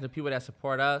podcast and the people that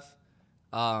support us.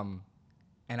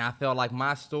 And I feel like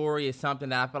my story is something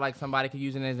that I feel like somebody could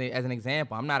use it as an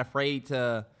example. I'm not afraid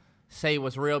to say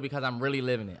what's real because I'm really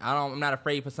living it. I'm not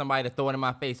afraid for somebody to throw it in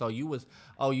my face.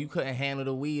 You couldn't handle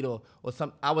the weed or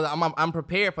some. I'm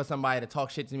prepared for somebody to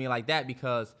talk shit to me like that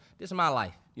because this is my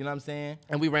life. You know what I'm saying?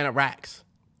 And we ran up racks.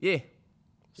 Yeah.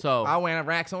 So I wearing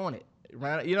racks on it. You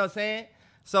know what I'm saying?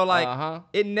 So like,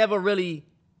 it never really.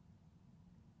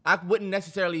 I wouldn't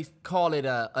necessarily call it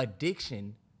a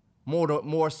addiction,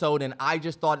 more so than I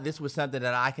just thought this was something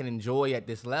that I can enjoy at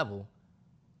this level,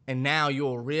 and now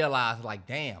you'll realize like,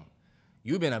 damn,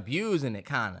 you've been abusing it,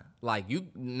 kind of like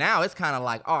now it's kind of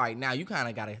like, all right, now you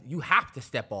have to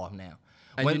step off now.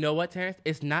 And you know what, Terrence?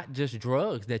 It's not just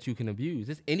drugs that you can abuse.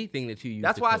 It's anything that you use.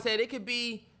 That's why I said it could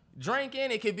be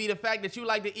drinking. It could be the fact that you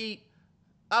like to eat.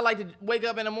 I like to wake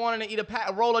up in the morning and eat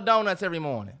a roll of donuts every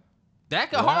morning. That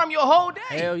could harm your whole day.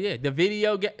 Hell yeah. The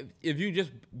video if you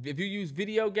use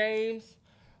video games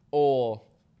or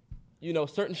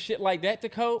certain shit like that to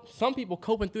cope, some people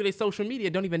coping through their social media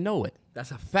don't even know it.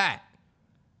 That's a fact.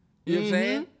 You know what I'm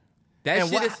saying? That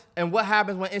shit is. And what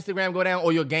happens when Instagram go down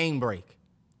or your game break?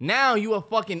 Now you a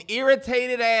fucking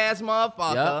irritated ass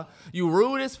motherfucker. Yep. You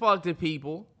rude as fuck to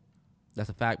people. That's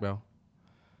a fact, bro.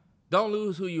 Don't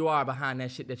lose who you are behind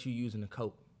that shit that you using to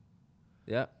cope.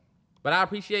 Yep. But I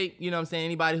appreciate,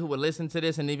 anybody who would listen to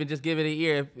this and even just give it an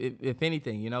ear, if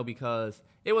anything, because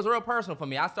it was real personal for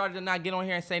me. I started to not get on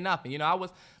here and say nothing. I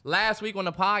was last week on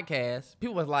the podcast,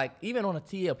 people was like, even on the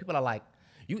TL, people are like,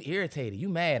 you irritated, you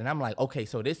mad. And I'm like, okay,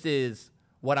 so this is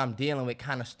what I'm dealing with,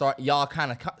 y'all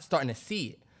kind of starting to see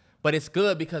it. But it's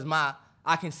good because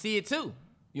I can see it too,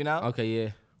 Okay, yeah.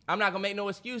 I'm not going to make no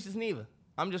excuses neither.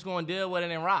 I'm just going to deal with it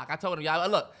and rock. I told them, y'all,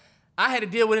 look, I had to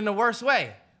deal with it in the worst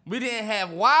way. We didn't have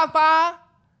Wi-Fi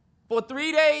for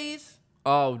 3 days.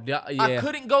 Oh, yeah. I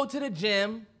couldn't go to the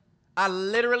gym. I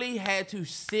literally had to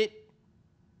sit,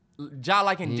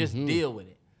 and just deal with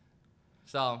it.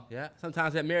 So yeah,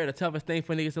 sometimes that mirror the toughest thing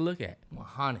for niggas to look at.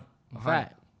 100.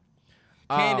 Fact.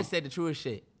 Candace said the truest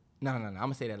shit. No. I'm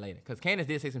gonna say that later because Candace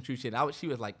did say some true shit. She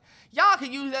was like, "Y'all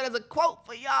can use that as a quote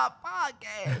for y'all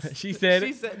podcast." She said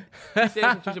she said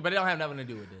some true shit, but it don't have nothing to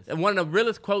do with this. And one of the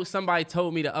realest quotes somebody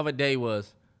told me the other day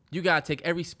was, "You gotta take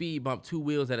every speed bump 2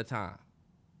 wheels at a time."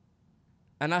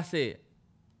 And I said,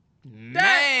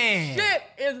 "That shit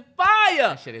is fire."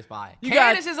 That shit is fire.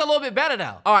 Candace is a little bit better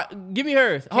though. All right, give me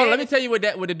hers. Hold on, let me tell you what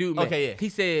the dude meant. Okay, yeah. He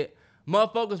said,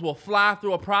 "Motherfuckers will fly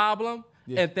through a problem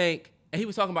and think," and he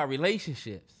was talking about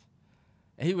relationships.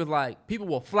 And he was like, people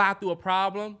will fly through a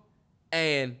problem,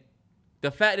 and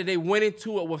the fact that they went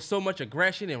into it with so much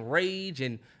aggression and rage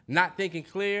and not thinking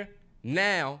clear,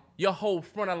 now your whole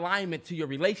front alignment to your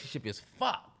relationship is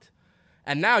fucked.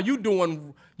 And now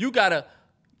even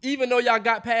though y'all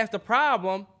got past the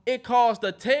problem, it caused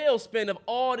a tailspin of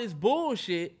all this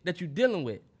bullshit that you're dealing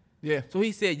with. Yeah. So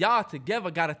he said, y'all together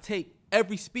gotta take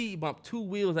every speed bump 2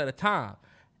 wheels at a time.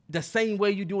 The same way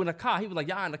you do in a car. He was like,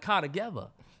 y'all in the car together.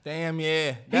 Damn,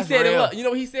 yeah. He said, look, you know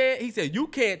what he said? He said, you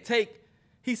can't take,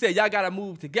 he said, y'all got to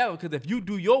move together because if you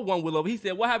do your 1 wheel over, he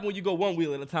said, what happens when you go 1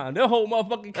 wheel at a time? That whole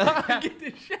motherfucking car get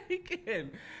to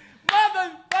shaking.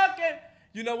 Motherfucking.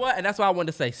 You know what? And that's why I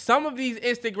wanted to say, some of these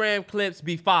Instagram clips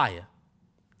be fire.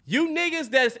 You niggas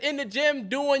that's in the gym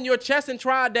doing your chest and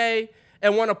try day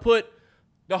and want to put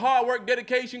the hard work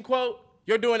dedication quote,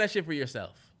 you're doing that shit for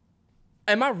yourself.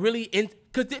 Am I really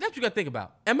because that's what you got to think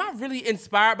about. Am I really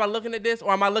inspired by looking at this,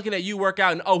 or am I looking at you work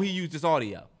out and, he used this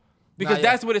audio? Because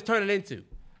that's what it's turning into.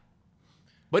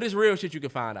 But it's real shit you can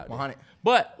find out. 100.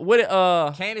 But what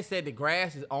Candace said the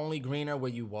grass is only greener where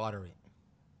you water it.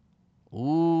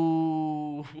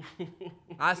 Ooh.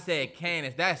 I said,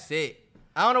 Candace, that's it.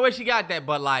 I don't know where she got that,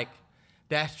 but like,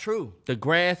 that's true. The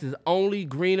grass is only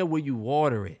greener where you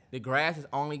water it. The grass is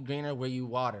only greener where you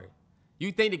water it.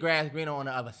 You think the grass is greener on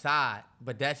the other side,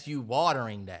 but that's you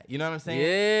watering that. You know what I'm saying?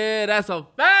 Yeah, that's a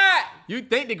fact. You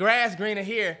think the grass greener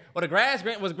here, or the grass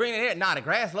was greener here. Nah, the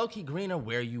grass low-key greener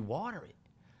where you water it.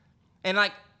 And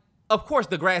like, of course,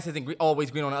 the grass isn't always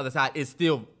green on the other side. It's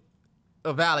still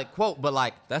a valid quote, but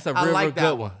like, that's a real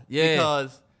good one. Yeah,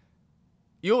 because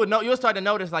you'll start to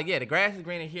notice like, the grass is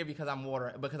greener here because I'm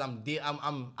watering, because I'm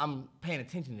paying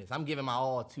attention to this. I'm giving my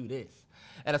all to this.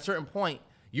 At a certain point,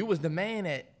 you was the man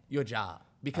at your job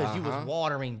because you was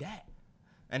watering that.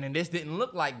 And then this didn't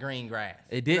look like green grass.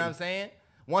 It didn't. You know what I'm saying?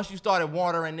 Once you started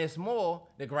watering this more,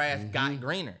 the grass got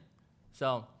greener.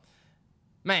 So,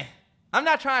 man, I'm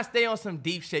not trying to stay on some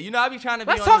deep shit. I be trying to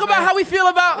be Let's talk about how we feel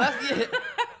about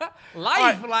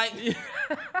life. Like,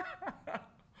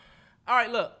 all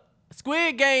right, look.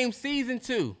 Squid Game Season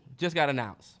 2 just got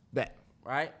announced. Bet.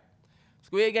 Right?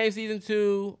 Squid Game Season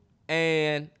 2,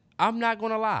 and I'm not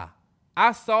going to lie.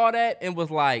 I saw that and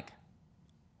was like,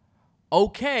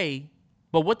 okay,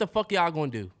 but what the fuck y'all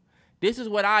gonna do? This is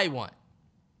what I want.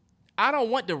 I don't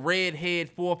want the redhead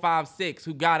 456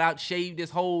 who got out, shaved his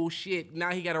whole shit.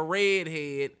 Now he got a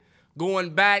redhead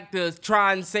going back to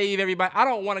try and save everybody. I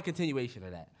don't want a continuation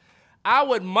of that. I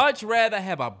would much rather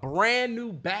have a brand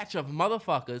new batch of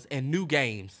motherfuckers and new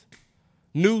games.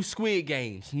 New Squid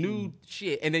Games, new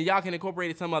shit. And then y'all can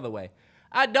incorporate it some other way.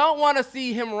 I don't want to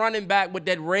see him running back with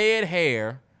that red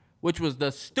hair, which was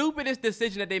the stupidest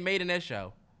decision that they made in that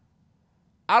show.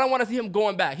 I don't want to see him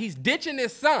going back. He's ditching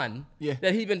his son,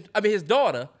 his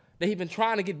daughter, that he's been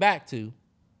trying to get back to.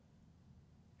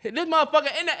 This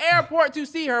motherfucker in the airport to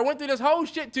see her, went through this whole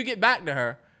shit to get back to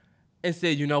her, and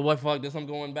said, you know what, fuck this, I'm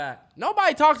going back.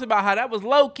 Nobody talks about how that was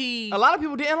low-key. A lot of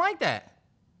people didn't like that.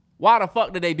 Why the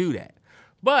fuck did they do that?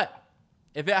 But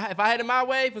if I had it my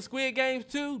way for Squid Games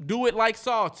 2, do it like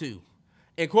Saw 2.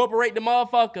 Incorporate the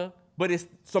motherfucker, but it's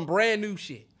some brand new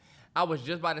shit. I was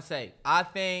just about to say, I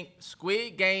think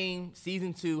Squid Game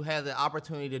Season 2 has the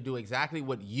opportunity to do exactly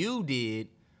what you did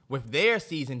with their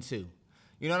Season 2.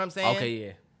 You know what I'm saying? Okay,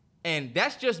 yeah. And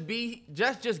that's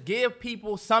just give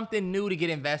people something new to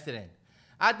get invested in.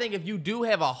 I think if you do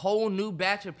have a whole new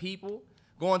batch of people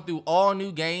going through all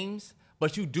new games,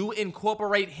 but you do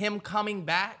incorporate him coming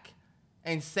back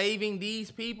and saving these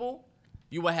people,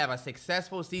 you will have a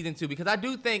successful Season 2. Because I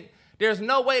do think there's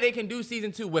no way they can do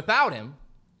Season 2 without him.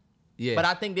 Yeah. But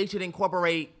I think they should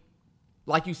incorporate,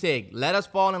 like you said, let us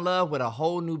fall in love with a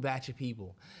whole new batch of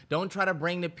people. Don't try to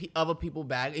bring the other people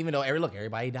back, even though,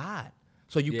 everybody died.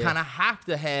 So you kind of have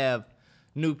to have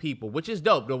new people, which is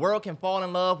dope. The world can fall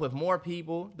in love with more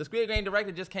people. The Squid Game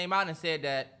director just came out and said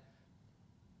that,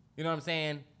 you know what I'm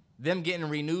saying, them getting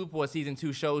renewed for Season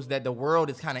 2 shows that the world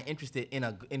is kind of interested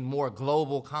in more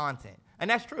global content. And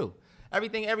that's true.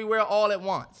 Everything, everywhere, all at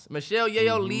once. Michelle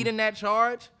Yeoh leading that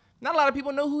charge. Not a lot of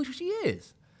people know who she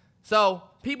is. So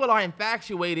people are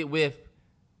infatuated with,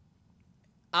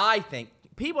 I think,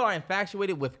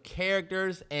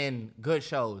 characters and good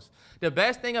shows. The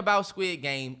best thing about Squid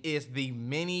Game is the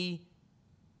many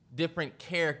different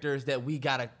characters that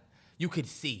you could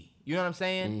see. You know what I'm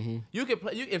saying? Mm-hmm. You could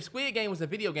play, if Squid Game was a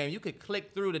video game, you could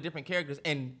click through the different characters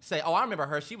and say, oh, I remember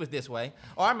her, she was this way.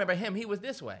 Or I remember him, he was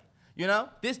this way. You know?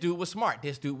 This dude was smart.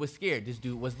 This dude was scared. This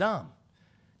dude was dumb.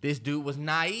 This dude was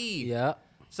naive. Yeah.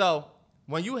 So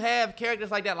when you have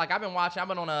characters like that, like I've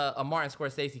been on a Martin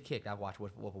Scorsese kick. I've watched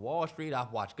Wolf of Wall Street.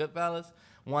 I've watched Goodfellas.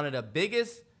 One of the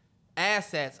biggest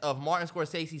assets of Martin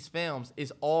Scorsese's films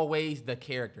is always the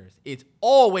characters. It's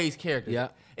always characters. Yeah.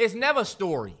 It's never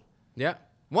story. Yeah.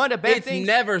 One of the best things. It's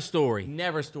never story.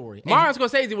 Never story. Martin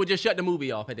Scorsese would just shut the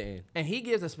movie off at the end. And he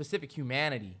gives a specific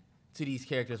humanity to these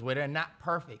characters where they're not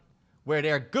perfect. Where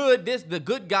they're good. The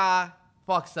good guy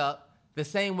fucks up the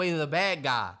same way the bad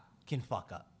guy can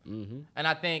fuck up. Mm-hmm. And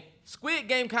I think Squid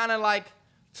Game kind of like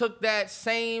took that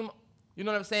same, you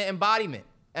know what I'm saying, embodiment.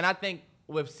 And I think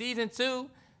with Season 2,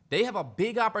 they have a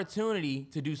big opportunity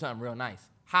to do something real nice.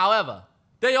 However,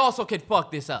 they also could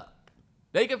fuck this up.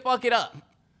 They can fuck it up.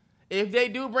 If they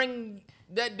do bring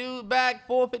that dude back,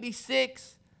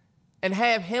 456, and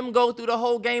have him go through the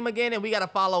whole game again, and we got to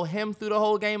follow him through the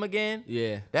whole game again,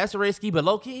 that's risky. But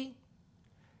low-key,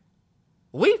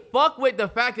 we fuck with the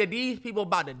fact that these people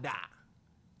about to die.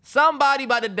 Somebody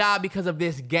about to die because of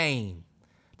this game.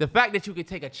 The fact that you could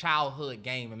take a childhood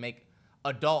game and make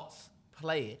adults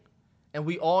play it, and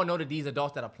we all know that these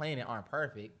adults that are playing it aren't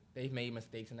perfect. They've made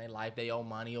mistakes in their life. They owe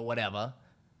money or whatever.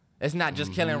 It's not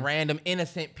just killing random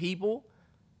innocent people.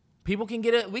 People can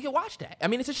we can watch that. I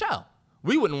mean, it's a show.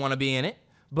 We wouldn't want to be in it,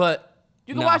 but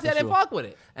you can watch that and fuck with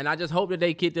it. And I just hope that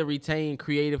they get to retain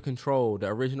creative control, the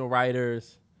original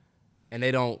writers, and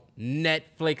they don't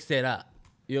Netflix it up.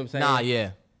 You know what I'm saying? Nah,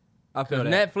 yeah. I feel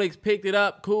that. Netflix picked it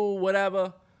up, cool,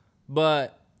 whatever,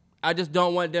 but I just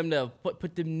don't want them to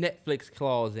put the Netflix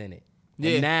clause in it.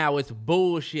 Yeah. And now it's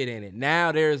bullshit in it.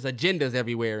 Now there's agendas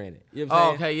everywhere in it. You know what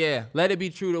I'm saying? Okay, yeah. Let it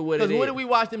be true to what it is. Because what did we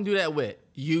watch them do that with?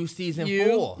 You Season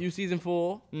 4. You Season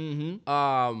 4.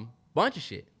 Mm-hmm. Bunch of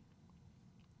shit.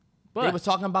 But they was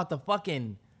talking about the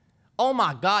fucking, oh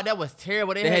my God, that was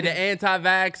terrible. They had the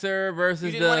anti-vaxxer versus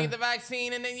you didn't want to get the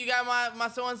vaccine and then you got my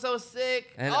so-and-so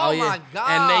sick. And, my God.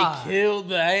 And they killed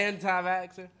the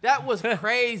anti-vaxxer. That was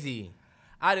crazy.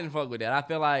 I didn't fuck with that. I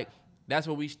feel like that's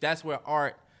where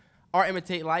art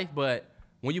imitate life, but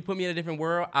when you put me in a different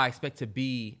world, I expect to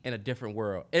be in a different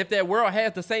world. If that world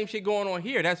has the same shit going on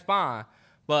here, that's fine.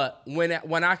 But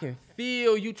when I can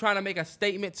feel you trying to make a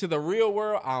statement to the real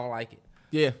world, I don't like it.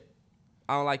 Yeah.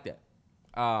 I don't like that.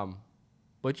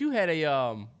 But you had a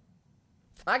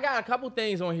I got a couple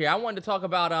things on here. I wanted to talk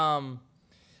about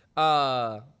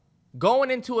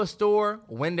going into a store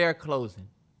when they're closing.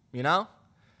 You know?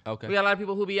 Okay. We got a lot of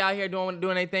people who be out here doing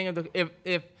their thing.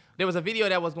 If there was a video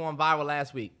that was going viral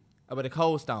last week about the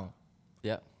Cold Stone.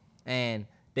 Yep. And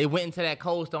they went into that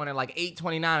Cold Stone at like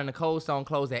 8:29 and the Cold Stone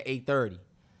closed at 8:30.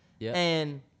 Yeah.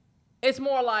 And It's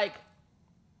more like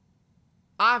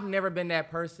I've never been that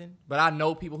person, but I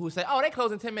know people who say, "Oh, they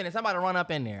close in 10 minutes. I'm about to run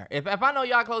up in there." If I know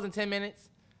y'all close in 10 minutes,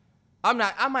 I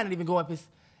might not even go if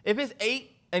it's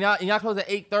 8 and y'all close at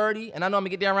 8:30 and I know I'm gonna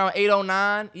get there around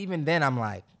 8:09. Even then, I'm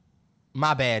like,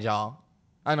 my bad, y'all.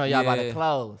 I know y'all about to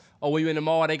close. Or when you in the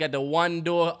mall, they got the one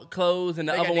door closed and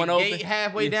the other one open. Gate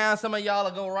halfway down. Some of y'all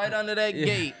will go right under that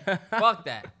gate. Fuck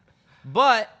that.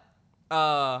 But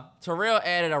Terrell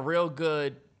added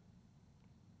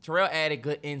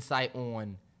good insight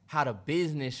on how the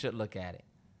business should look at it.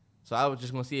 So I was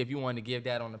just gonna see if you wanted to give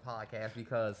that on the podcast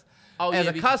because as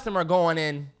a customer going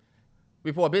in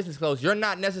before a business closes, you're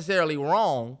not necessarily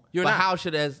wrong. How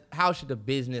should the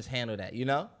business handle that? You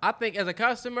know? I think as a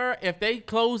customer, if they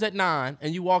close at 9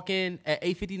 and you walk in at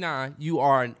 8:59, you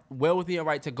are well within your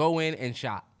right to go in and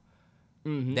shop.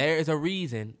 Mm-hmm. There is a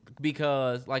reason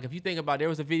because, like, if you think about it, there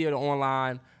was a video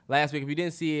online last week. If you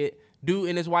didn't see it, dude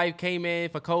and his wife came in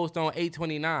for Cold Stone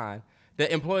 8:29.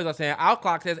 The employees are saying, our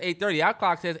clock says 8:30. Our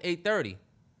clock says 8:30.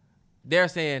 They're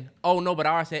saying, oh, no, but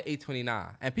ours said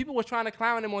 8:29. And people were trying to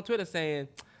clown them on Twitter saying,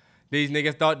 these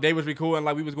niggas thought they was recording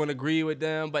like we was going to agree with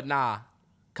them. But nah,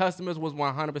 customers was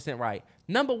 100% right.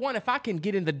 Number one, if I can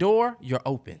get in the door, you're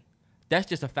open. That's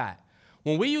just a fact.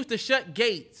 When we used to shut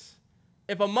gates,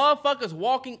 if a motherfucker's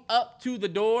walking up to the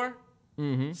door,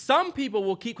 some people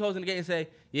will keep closing the gate and say,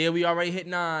 yeah, we already hit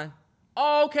 9.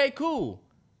 Oh, okay, cool.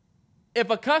 If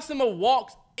a customer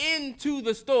walks into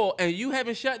the store and you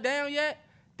haven't shut down yet,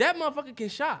 that motherfucker can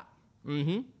shop.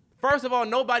 Mm-hmm. First of all,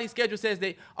 nobody's schedule says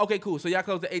okay, cool, so y'all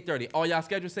close at 8:30. All y'all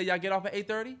schedule say y'all get off at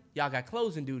 8:30? Y'all got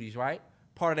closing duties, right?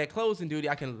 Part of that closing duty,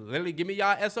 I can literally give me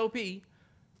y'all SOP.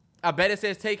 I bet it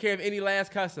says take care of any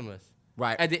last customers.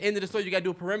 Right. At the end of the store, you got to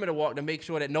do a perimeter walk to make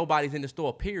sure that nobody's in the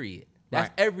store, period.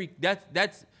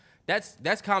 That's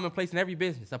that's commonplace in every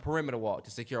business, a perimeter walk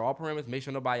to secure all perimeters, make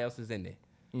sure nobody else is in there.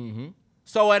 Mm-hmm.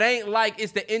 So it ain't like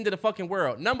it's the end of the fucking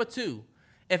world. Number two,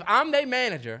 if I'm their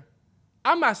manager,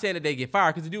 I'm not saying that they get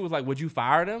fired because the dude was like, would you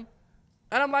fire them?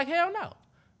 And I'm like, hell no.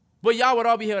 But y'all would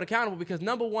all be held accountable because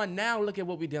number one, now look at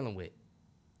what we're dealing with.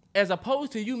 As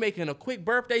opposed to you making a quick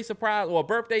birthday surprise or a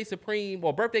birthday supreme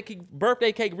or birthday cake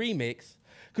remix,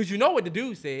 because you know what the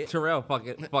dude said. Terrell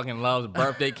fucking loves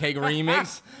birthday cake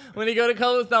remix. When he go to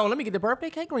Cold Stone, let me get the birthday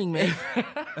cake remix.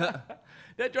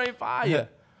 That joint fire. Yeah.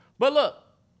 But look,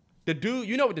 the dude,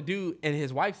 you know what the dude and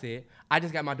his wife said? I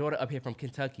just got my daughter up here from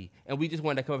Kentucky, and we just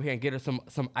wanted to come up here and get her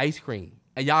some ice cream.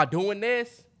 And y'all doing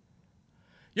this?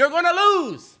 You're going to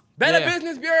lose. Better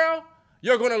Business Bureau,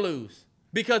 you're going to lose.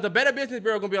 Because the Better Business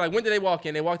Bureau going to be like, when did they walk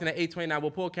in? They walked in at 8:29.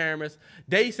 We'll pull cameras.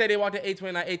 They said they walked at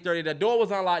 8:29, 8:30. The door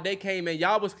was unlocked. They came in.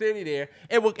 Y'all was clearly there.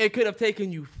 It could have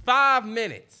taken you 5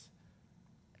 minutes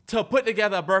to put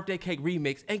together a birthday cake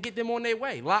remix and get them on their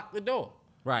way. Lock the door.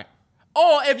 Right.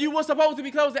 Or if you were supposed to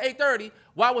be closed at 8:30,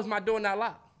 why was my door not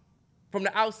locked from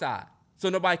the outside so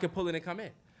nobody could pull in and come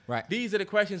in? Right. These are the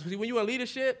questions. When you're in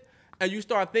leadership and you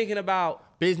start thinking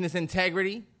about business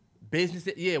integrity,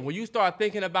 when you start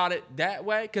thinking about it that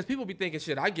way, because people be thinking,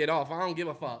 shit, I get off. I don't give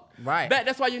a fuck. Right.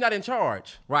 That's why you're not in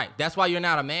charge. Right. That's why you're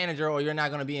not a manager or you're not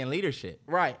going to be in leadership.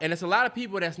 Right. And it's a lot of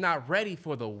people that's not ready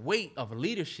for the weight of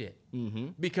leadership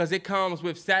because it comes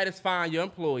with satisfying your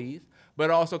employees, but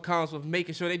it also comes with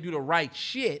making sure they do the right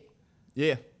shit.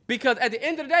 Yeah. Because at the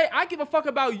end of the day, I give a fuck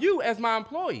about you as my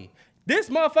employee. This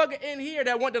motherfucker in here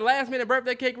that want the last minute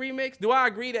birthday cake remix, do I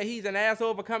agree that he's an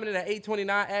asshole for coming in at 8:29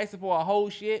 asking for a whole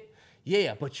shit?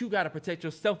 Yeah, but you got to protect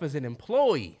yourself as an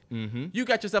employee. You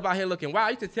got yourself out here looking, wow, I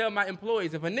used to tell my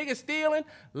employees, if a nigga stealing,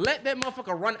 let that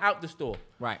motherfucker run out the store.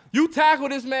 Right. You tackle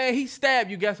this man, he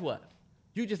stabbed you, guess what?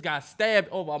 You just got stabbed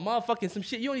over a motherfucking some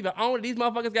shit. You don't even own it. These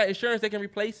motherfuckers got insurance, they can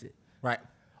replace it. Right.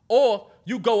 Or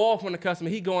you go off on the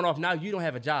customer, he going off, now you don't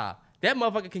have a job. That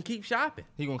motherfucker can keep shopping.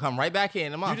 He gonna come right back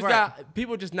in the month. You just got,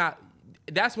 people just not,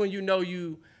 that's when you know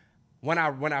you, when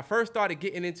I first started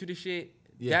getting into the shit,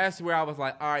 that's where I was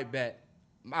like, all right, bet.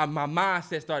 My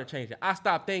mindset started changing. I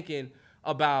stopped thinking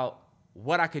about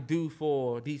what I could do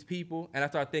for these people, and I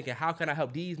started thinking, how can I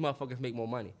help these motherfuckers make more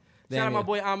money? Shout out my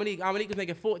boy Amanique. Amanique was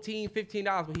making $14,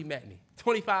 $15 when he met me.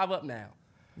 25 up now.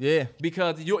 Yeah.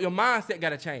 Because your mindset got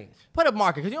to change. Put a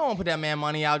market, because you don't want to put that man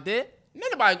money out there.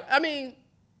 Nobody, I mean,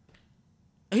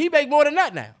 he make more than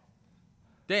that now.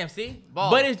 Damn, see? Ball.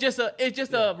 But it's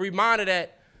just a reminder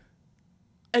that,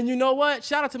 and you know what?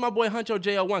 Shout out to my boy Huncho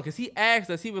JL1, because he asked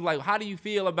us, he was like, how do you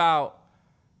feel about,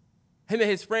 him and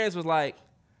his friends was like,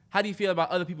 how do you feel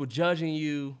about other people judging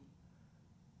you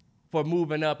for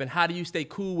moving up, and how do you stay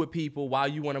cool with people while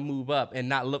you want to move up and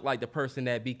not look like the person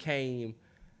that became,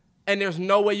 and there's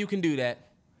no way you can do that.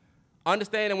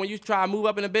 Understand that when you try to move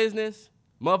up in a business,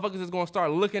 Motherfuckers is gonna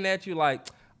start looking at you like,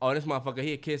 oh, this motherfucker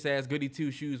here, kiss ass, goody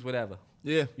two shoes, whatever.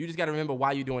 Yeah. You just gotta remember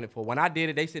why you doing it for. When I did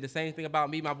it, they said the same thing about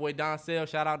me, my boy Don Sell.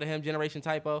 Shout out to him, Generation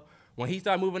Typo. When he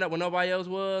started moving up when nobody else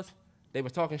was, they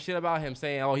was talking shit about him,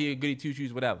 saying, oh, he a goody two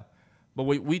shoes, whatever. But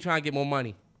we trying to get more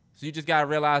money. So you just gotta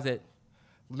realize that.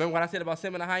 Remember what I said about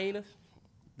Sim and the hyenas?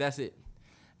 That's it.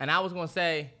 And I was gonna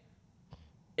say,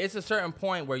 it's a certain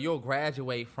point where you'll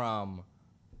graduate from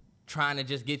trying to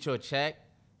just get your check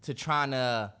to trying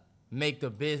to make the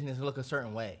business look a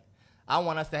certain way. I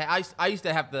want us to. I used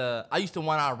to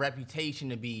want our reputation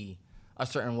to be a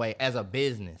certain way as a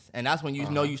business, and that's when you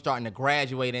know you're starting to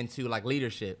graduate into like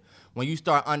leadership. When you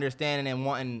start understanding and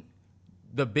wanting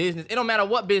the business, it don't matter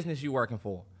what business you're working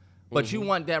for, but you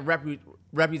want that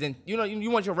represent. You know, you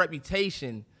want your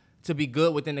reputation to be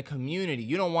good within the community.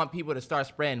 You don't want people to start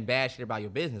spreading bad shit about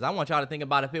your business. I want y'all to think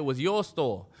about if it was your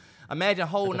store. Imagine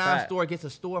Whole Nine store gets a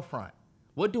storefront.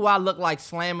 What do I look like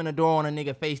slamming the door on a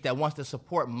nigga face that wants to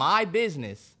support my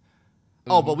business?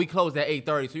 Oh, but we closed at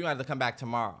 8:30, so you have to come back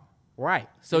tomorrow. Right.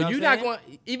 So You know you're what I'm not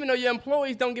going, even though your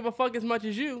employees don't give a fuck as much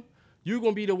as you're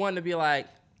going to be the one to be like.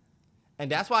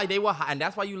 And that's why and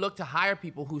that's why you look to hire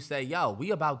people who say, yo,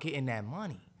 we about getting that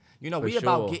money. You know, we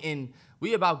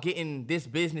about getting this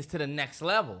business to the next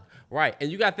level. Right. And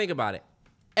you got to think about it.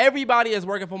 Everybody is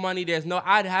working for money.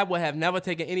 I would have never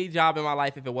taken any job in my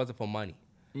life if it wasn't for money.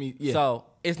 I mean, yeah. So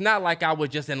it's not like I was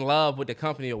just in love with the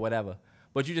company or whatever.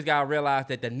 But you just got to realize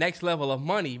that the next level of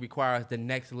money requires the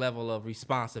next level of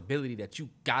responsibility that you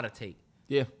got to take.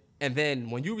 Yeah. And then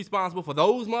when you're responsible for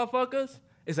those motherfuckers,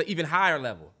 it's an even higher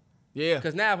level. Yeah.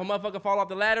 Because now if a motherfucker fall off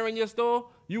the ladder in your store,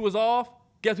 you was off,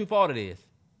 guess whose fault it is?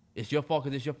 It's your fault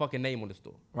because it's your fucking name on the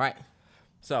store. Right.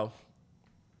 So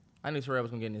I knew Terrell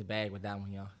was going to get in his bag with that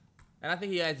one, y'all. And I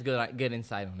think he has good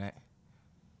insight on that.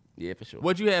 yeah, for sure.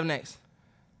 What'd you have next?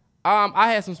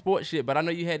 I had some sports shit, but I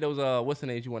know you had those, what's the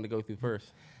names you wanted to go through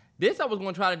first? This I was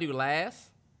going to try to do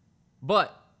last,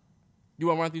 but You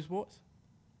want to run through sports?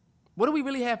 what do we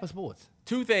really have for sports?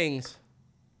 Two things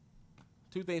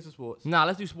for sports. Nah,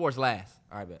 let's do sports last.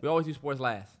 All right, bet. We always do sports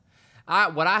last.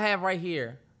 What I have right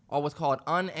here are what's called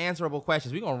unanswerable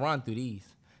questions. We're going to run through these.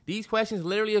 These questions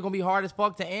literally are going to be hard as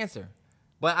fuck to answer.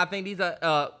 But I think these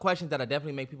are questions that'll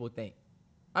definitely make people think.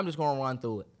 I'm just going to run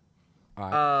through it. All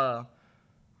right.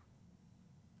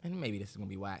 And maybe this is going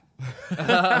to be whack.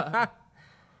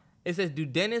 It says, do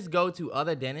dentists go to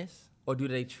other dentists or do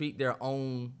they treat their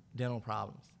own dental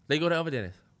problems? They go to other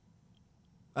dentists.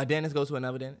 A dentist goes to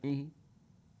another dentist? Mm-hmm.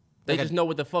 They just know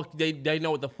what the fuck, they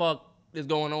know what the fuck is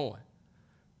going on.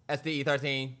 SDE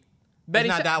 13. Betty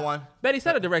It's not that one. Betty,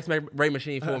 set a direct ray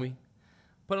machine for me.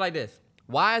 Put it like this.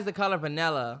 Why is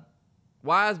vanilla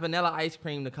ice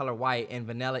cream the color white and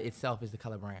vanilla itself is the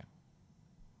color brown?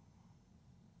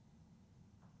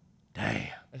 Damn.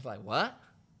 It's like, what?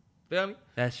 Feel me?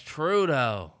 That's true,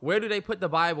 though. Where do they put the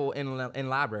Bible in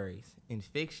libraries? In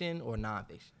fiction or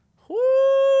nonfiction?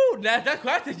 Whoo! That's that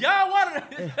question. Y'all want to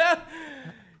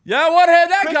have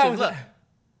that Christians, conversation.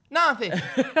 Look,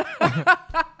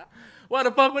 nonfiction. What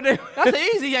the fuck would they? That's an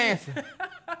easy answer.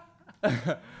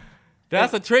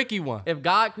 That's a tricky one. If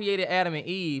God created Adam and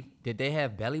Eve, did they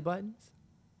have belly buttons?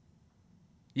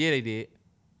 Yeah, they did.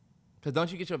 Because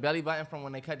don't you get your belly button from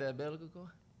when they cut the umbilical cord?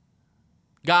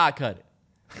 God cut it.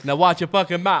 Now watch your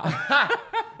fucking mouth.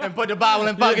 And put the Bible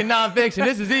in fucking nonfiction.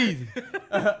 This is easy.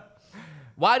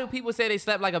 Why do people say they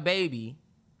slept like a baby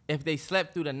if they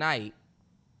slept through the night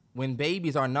when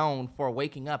babies are known for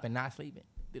waking up and not sleeping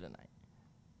through the night?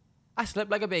 I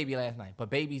slept like a baby last night, but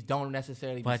babies don't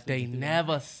necessarily. But they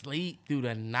never sleep through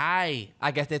the night.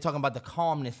 I guess they're talking about the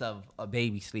calmness of a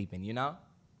baby sleeping, you know?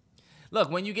 Look,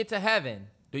 when you get to heaven,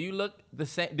 do you look the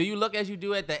same? Do you look as you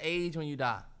do at the age when you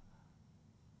die?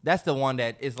 That's the one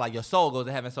that is like your soul goes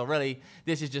to heaven. So really,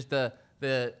 this is just the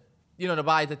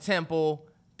body's a temple.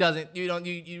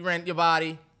 You rent your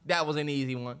body. That was an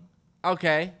easy one.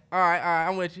 Okay. All right,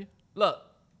 I'm with you. Look,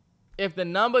 if the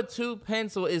number 2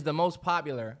 pencil is the most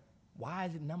popular, why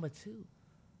is it number 2?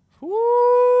 Woo,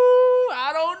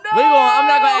 I don't know. I'm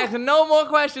not gonna ask no more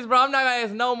questions, bro. I'm not gonna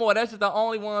ask no more. That's just the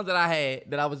only ones that I had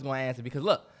that I was gonna answer. Because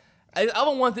look, it's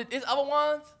other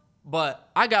ones, but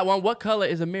I got one. What color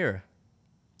is a mirror?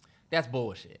 that's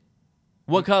bullshit.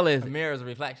 What color is A it? mirror is a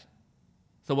reflection.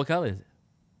 So what color is it?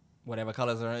 Whatever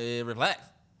colors it reflects.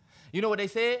 You know what they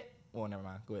said? Well, never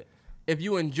mind. Go ahead. If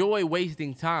you enjoy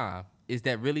wasting time, is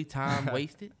that really time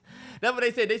wasted? That's what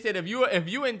they said. They said if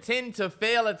you intend to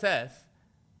fail a test,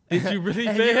 Did you really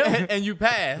fail? and you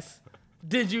pass,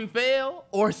 did you fail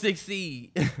or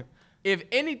succeed? If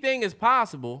anything is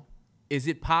possible, is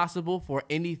it possible for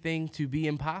anything to be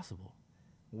impossible?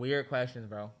 Weird questions,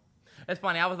 bro. It's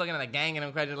funny. I was looking at the gang in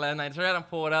them questions last night. Terrell done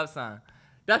pulled up, son.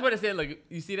 That's what it said. Look,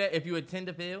 you see that? If you attend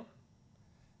to fail.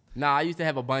 Nah, I used to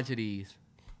have a bunch of these.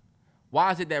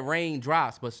 Why is it that rain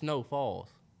drops but snow falls?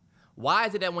 Why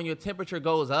is it that when your temperature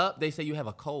goes up, they say you have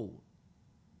a cold?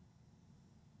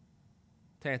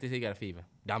 Terrence, they say you got a fever.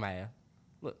 Dumbass.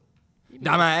 Look.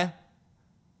 Dumbass.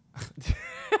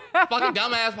 Fucking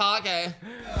dumbass podcast.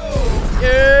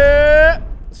 Yeah.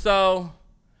 So,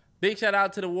 big shout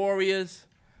out to the Warriors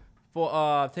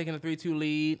for taking a 3-2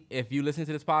 lead. If you listen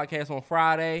to this podcast on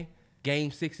Friday,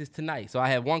 Game 6 is tonight. So I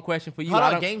have one question for you. Hold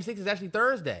on, Game 6 is actually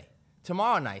Thursday,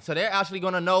 tomorrow night. So they're actually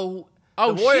going to know.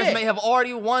 Oh, the Warriors shit. may have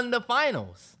already won the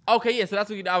finals. Okay, yeah. So that's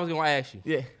what I was going to ask you.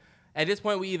 Yeah. At this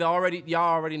point, y'all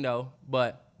already know.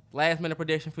 But last minute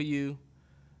prediction for you.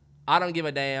 I don't give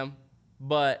a damn.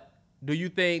 But do you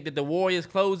think that the Warriors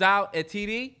close out at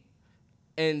TD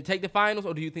and take the finals,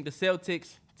 or do you think the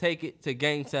Celtics take it to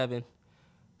Game 7?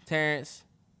 Terrence,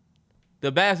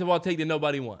 the basketball take that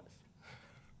nobody wants.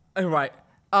 Right.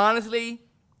 Honestly,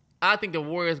 I think the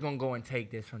Warriors going to go and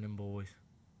take this from them boys.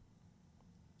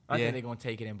 I think they're going to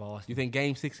take it in Boston. You think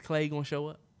Game 6 Clay going to show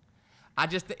up? I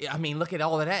mean, look at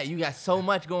all of that. You got so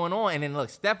much going on. And then, look,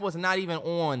 Steph was not even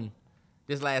on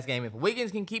this last game. If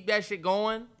Wiggins can keep that shit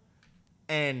going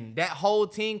and that whole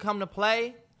team come to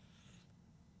play,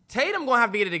 Tatum going to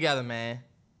have to get it together, man.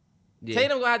 Yeah.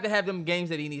 Tatum going to have them games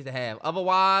that he needs to have.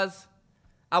 Otherwise,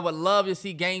 I would love to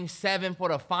see Game 7 for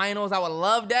the finals. I would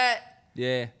love that.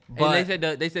 Yeah. But and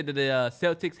they said that the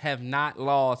Celtics have not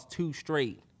lost 2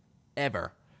 straight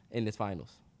ever in this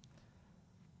finals.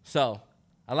 So,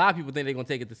 a lot of people think they're going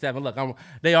to take it to 7. Look,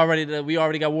 we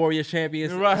already got Warriors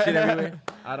champions. Right. Shit everywhere.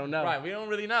 I don't know. Right, we don't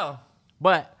really know.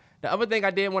 But the other thing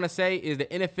I did want to say is the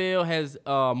NFL has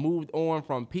moved on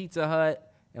from Pizza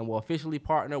Hut and will officially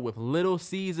partner with Little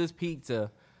Caesars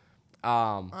Pizza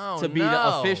to be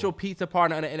the official pizza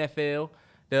partner of the NFL.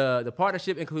 The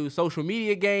partnership includes social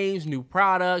media games, new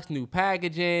products, new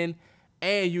packaging,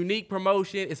 and unique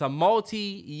promotion. It's a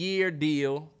multi-year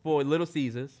deal for Little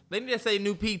Caesars. They need to say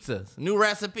new pizzas, new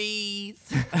recipes.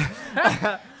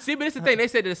 See, but it's the thing. They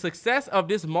said the success of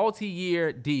this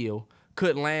multi-year deal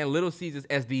could land Little Caesars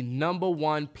as the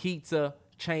 #1 pizza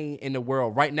chain in the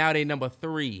world. Right now, they number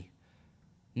 3.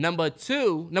 Number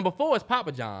 4 is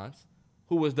Papa John's,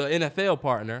 who was the NFL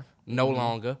partner, no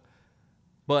longer.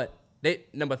 But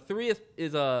number 3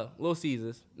 is Little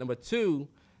Caesars. Number 2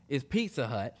 is Pizza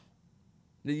Hut.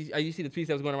 You see the tweets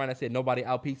that was going around that said nobody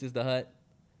out pizzas the Hut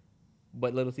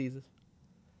but Little Caesars?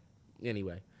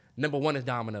 Anyway, number 1 is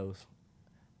Domino's.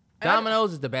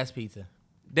 Domino's is the best pizza.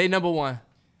 They number 1.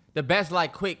 The best,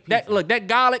 like, quick pizza. That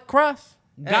garlic crust.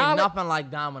 It ain't nothing like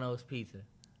Domino's pizza.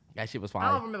 That shit was I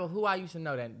fire. don't remember who I used to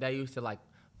know that used to, like,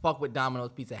 fuck with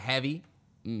Domino's pizza heavy.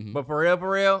 Mm-hmm. But for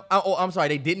real. I'm sorry,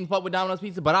 they didn't fuck with Domino's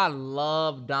pizza, but I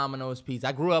love Domino's pizza.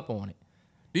 I grew up on it.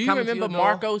 Do you remember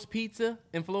Marco's Pizza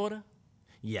in Florida?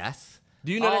 Yes.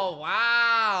 Do you know that? Oh,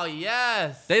 wow,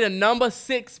 yes. They the number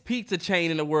 6 pizza chain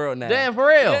in the world now. Damn, for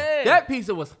real. Yeah. That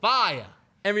pizza was fire.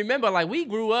 And remember, like, we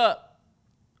grew up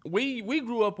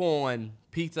on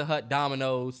Pizza Hut,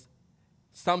 Domino's,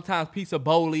 sometimes Pizza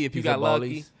Bowly if you got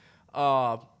lucky.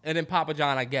 And then Papa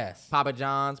John, I guess. Papa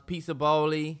John's, Pizza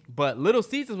Bowly. But Little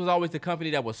Caesars was always the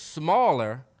company that was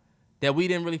smaller that we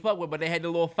didn't really fuck with, but they had the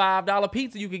little $5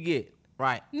 pizza you could get.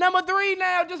 Right. Number 3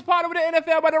 now, just part of the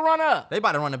NFL about to run up. They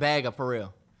about to run the bag up for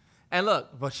real. And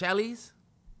look, Bocelli's.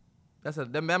 That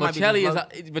might be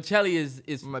Bocelli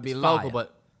is might be fire. local,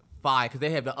 but fire because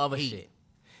they have the other shit.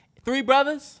 3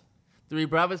 Brothers. 3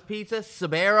 Brothers Pizza,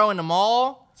 Sbarro in the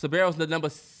mall. Sbarro's the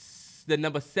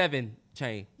number 7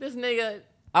 chain. This nigga.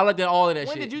 I looked at all of that shit.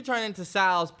 When did you turn into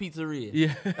Sal's Pizzeria?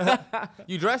 Yeah.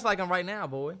 You dress like him right now,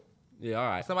 boy. Yeah, all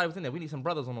right. Somebody was in there. We need some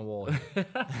brothers on the wall.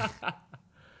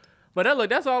 But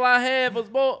that's all I had for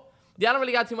sport. Yeah, I don't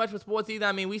really got too much for sports either.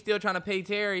 I mean, we still trying to pay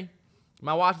Terry,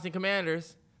 my Washington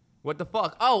Commanders. What the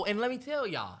fuck? Oh, and let me tell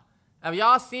y'all. Have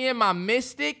y'all seen my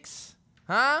Mystics?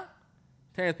 Huh?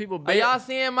 Terrence, people Are y'all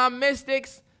seeing my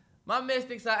Mystics? My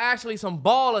Mystics are actually some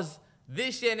ballers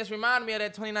this year, and this reminded me of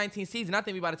that 2019 season. I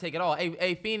think we about to take it all.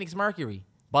 Hey, Phoenix Mercury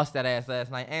bust that ass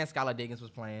last night, and Skylar Diggins was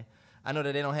playing. I know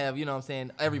that they don't have, you know what I'm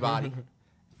saying, everybody.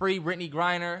 Free Brittany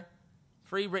Griner.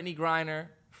 Free Brittany Griner.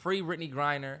 Free Brittany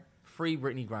Griner. Free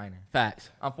Brittany Griner. Facts.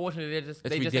 Unfortunately,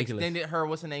 they just extended her,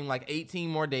 what's her name, like 18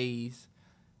 more days.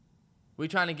 We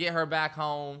trying to get her back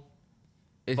home.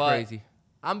 It's crazy.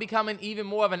 I'm becoming even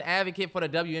more of an advocate for the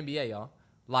WNBA, y'all.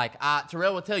 Like,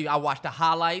 Terrell will tell you, I watch the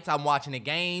highlights, I'm watching the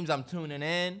games, I'm tuning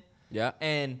in. Yeah.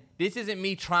 And this isn't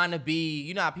me trying to be,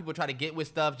 you know how people try to get with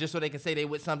stuff just so they can say they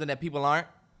with something that people aren't?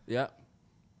 Yeah.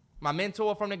 My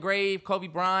mentor from the grave, Kobe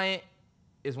Bryant,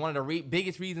 is one of the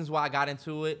biggest reasons why I got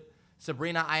into it.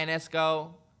 Sabrina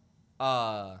Ionesco,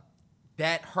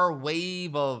 that her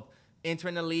wave of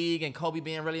entering the league and Kobe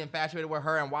being really infatuated with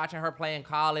her and watching her play in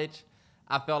college,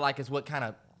 I felt like is what kind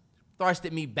of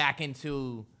thrusted me back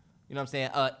into, you know what I'm saying,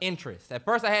 interest. At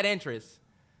first I had interest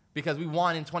because we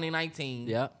won in 2019.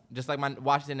 Yeah. Just like my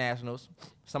Washington Nationals.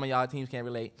 Some of y'all teams can't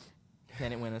relate.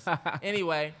 Pennant winners.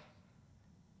 Anyway,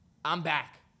 I'm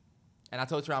back. And I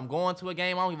told her I'm going to a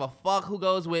game. I don't give a fuck who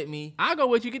goes with me. I'll go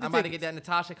with you. Get the I'm about to tickets. get that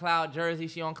Natasha Cloud jersey.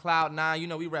 She on Cloud 9. You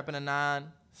know we repping a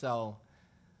 9. So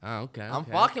Oh, okay. I'm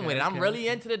fucking with it. I'm really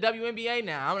into the WNBA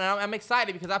now. I'm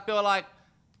excited because I feel like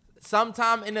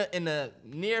sometime in the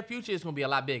near future it's gonna be a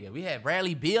lot bigger. We had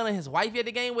Bradley Beal and his wife at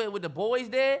the game with the boys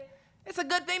there. It's a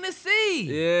good thing to see.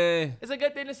 Yeah. It's a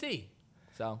good thing to see.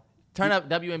 So turn up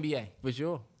WNBA. For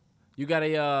sure. You got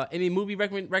any movie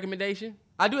recommendation?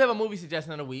 I do have a movie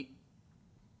suggestion of the week.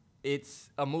 It's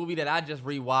a movie that I just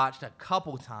rewatched a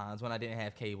couple times when I didn't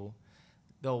have cable.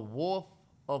 The Wolf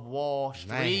of Wall Street.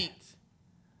 Man.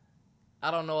 I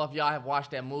don't know if y'all have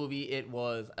watched that movie. It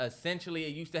was essentially,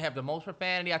 it used to have the most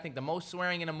profanity. I think the most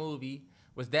swearing in a movie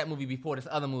was that movie before this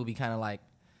other movie kind of like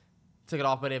took it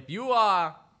off. But if you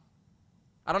are,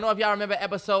 I don't know if y'all remember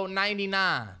episode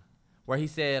 99 where he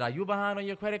said, "Are you behind on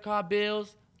your credit card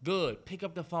bills? Good. Pick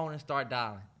up the phone and start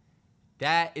dialing."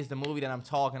 That is the movie that I'm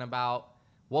talking about.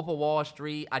 Wolf of Wall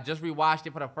Street. I just rewatched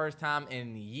it for the first time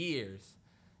in years.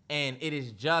 And it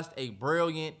is just a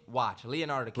brilliant watch.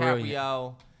 Leonardo DiCaprio.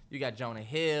 Brilliant. You got Jonah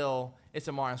Hill. It's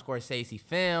a Martin Scorsese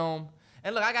film.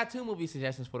 And look, I got 2 movie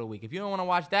suggestions for the week. If you don't want to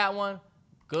watch that one,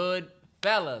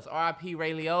 Goodfellas. R.I.P.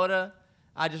 Ray Liotta.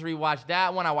 I just rewatched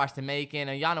that one. I watched The Making.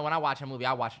 And y'all know when I watch a movie,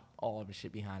 I watch all of the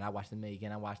shit behind. I watch The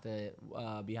Making. I watch the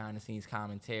behind-the-scenes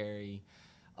commentary.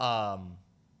 I'm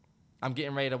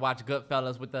getting ready to watch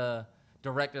Goodfellas with the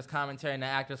director's commentary and the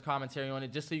actor's commentary on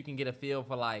it just so you can get a feel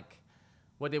for, like,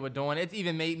 what they were doing. It's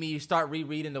even made me start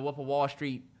rereading the Wolf of Wall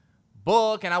Street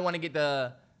book, and I want to get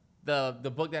the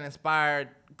book that inspired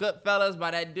Goodfellas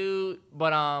by that dude.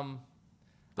 But I'm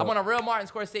on a real Martin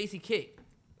Scorsese kick.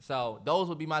 So those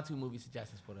would be my 2 movie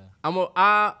suggestions for the. I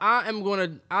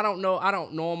don't know. I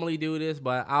don't normally do this,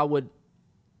 but I would.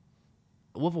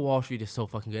 Wolf of Wall Street is so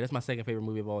fucking good. That's my second favorite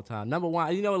movie of all time. Number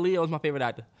 1, you know, Leo is my favorite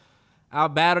actor. I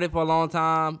battled it for a long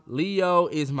time. Leo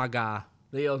is my guy.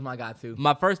 Leo's my guy too.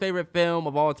 My first favorite film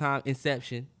of all time,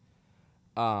 Inception.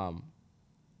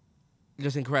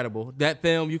 Just incredible. That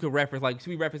film you could reference, like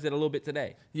we referenced it a little bit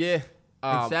today. Yeah.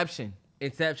 Inception,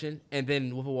 and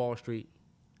then Wolf of Wall Street.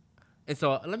 And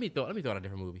so let me throw out a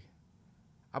different movie.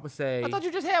 I would say. I thought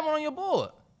you just had one on your board.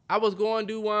 I was going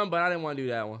to do one, but I didn't want to do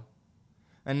that one.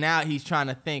 And now he's trying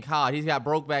to think hard. He's got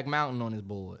Brokeback Mountain on his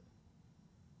board.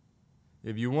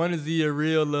 If you want to see a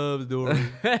real love story,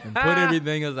 and put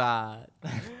everything aside.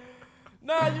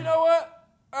 Nah, you know what?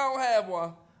 I don't have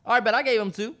one. All right, but I gave him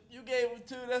 2. You gave him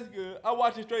 2. That's good. I'm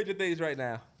watching Stranger Things right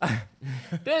now.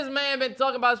 This man been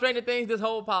talking about Stranger Things this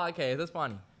whole podcast. That's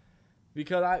funny.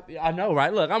 Because I know,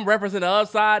 right? Look, I'm referencing the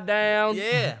Upside Down.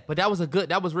 Yeah, but that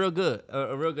was real good.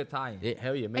 A real good tie-in. Yeah,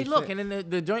 hell yeah. Hey, look, sense. And then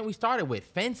the joint we started with,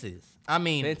 Fences. I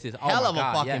mean, Fences. Hell of a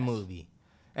fucking movie.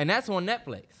 And that's on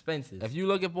Netflix, Fences. If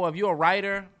you're a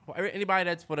writer, for anybody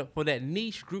that's for that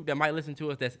niche group that might listen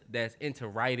to us that's into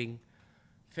writing,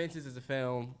 Fences is a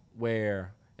film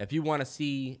where if you want to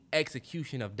see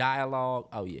execution of dialogue,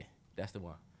 oh yeah, that's the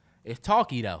one. It's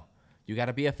talky though. You got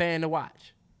to be a fan to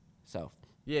watch. So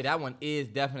yeah, that one is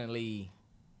definitely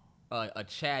a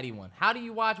chatty one. How do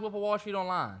you watch Wolf of Wall Street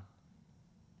online?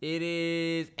 It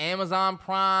is Amazon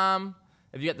Prime.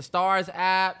 If you got the Stars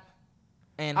app.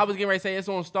 And I was getting ready to say it's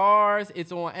on Stars,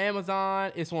 it's on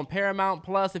Amazon, it's on Paramount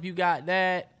Plus if you got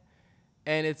that,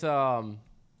 and it's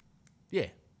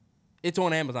it's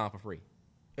on Amazon for free.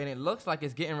 And it looks like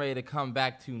it's getting ready to come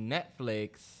back to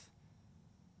Netflix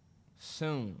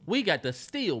soon. We got the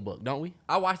Steelbook, don't we?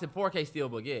 I watched the 4K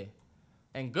Steelbook, yeah.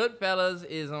 And Goodfellas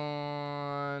is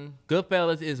on.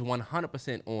 Goodfellas is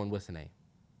 100% on what's the name?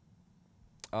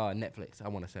 Netflix, I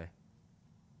want to say.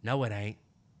 No, it ain't.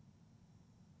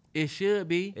 It should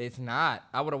be. It's not.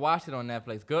 I would have watched it on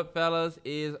Netflix. Goodfellas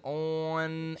is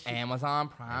on Amazon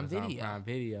Prime Video. Prime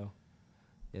Video.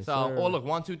 Yes, so, sir. oh, look,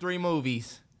 1, 2, 3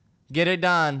 movies. Get it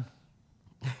done.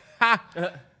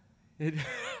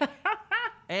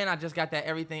 And I just got that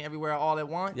Everything Everywhere All at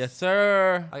Once. Yes,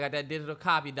 sir. I got that digital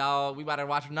copy, dog. We about to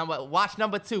watch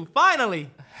number 2. Finally.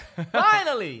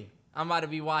 Finally. I'm about to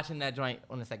be watching that joint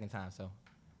on the second time, so.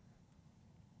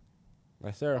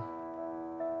 Yes, sir.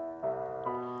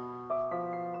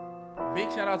 Big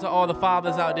shout out to all the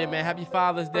fathers out there, man. Happy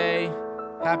Father's Day.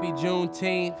 Happy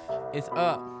Juneteenth. It's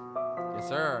up. Yes,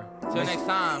 sir. Till next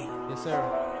time. Yes,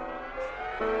 sir.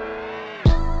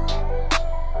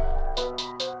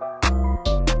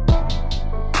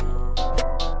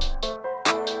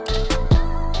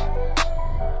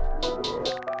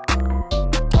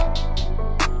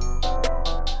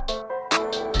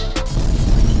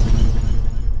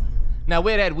 Now,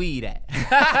 where that weed at?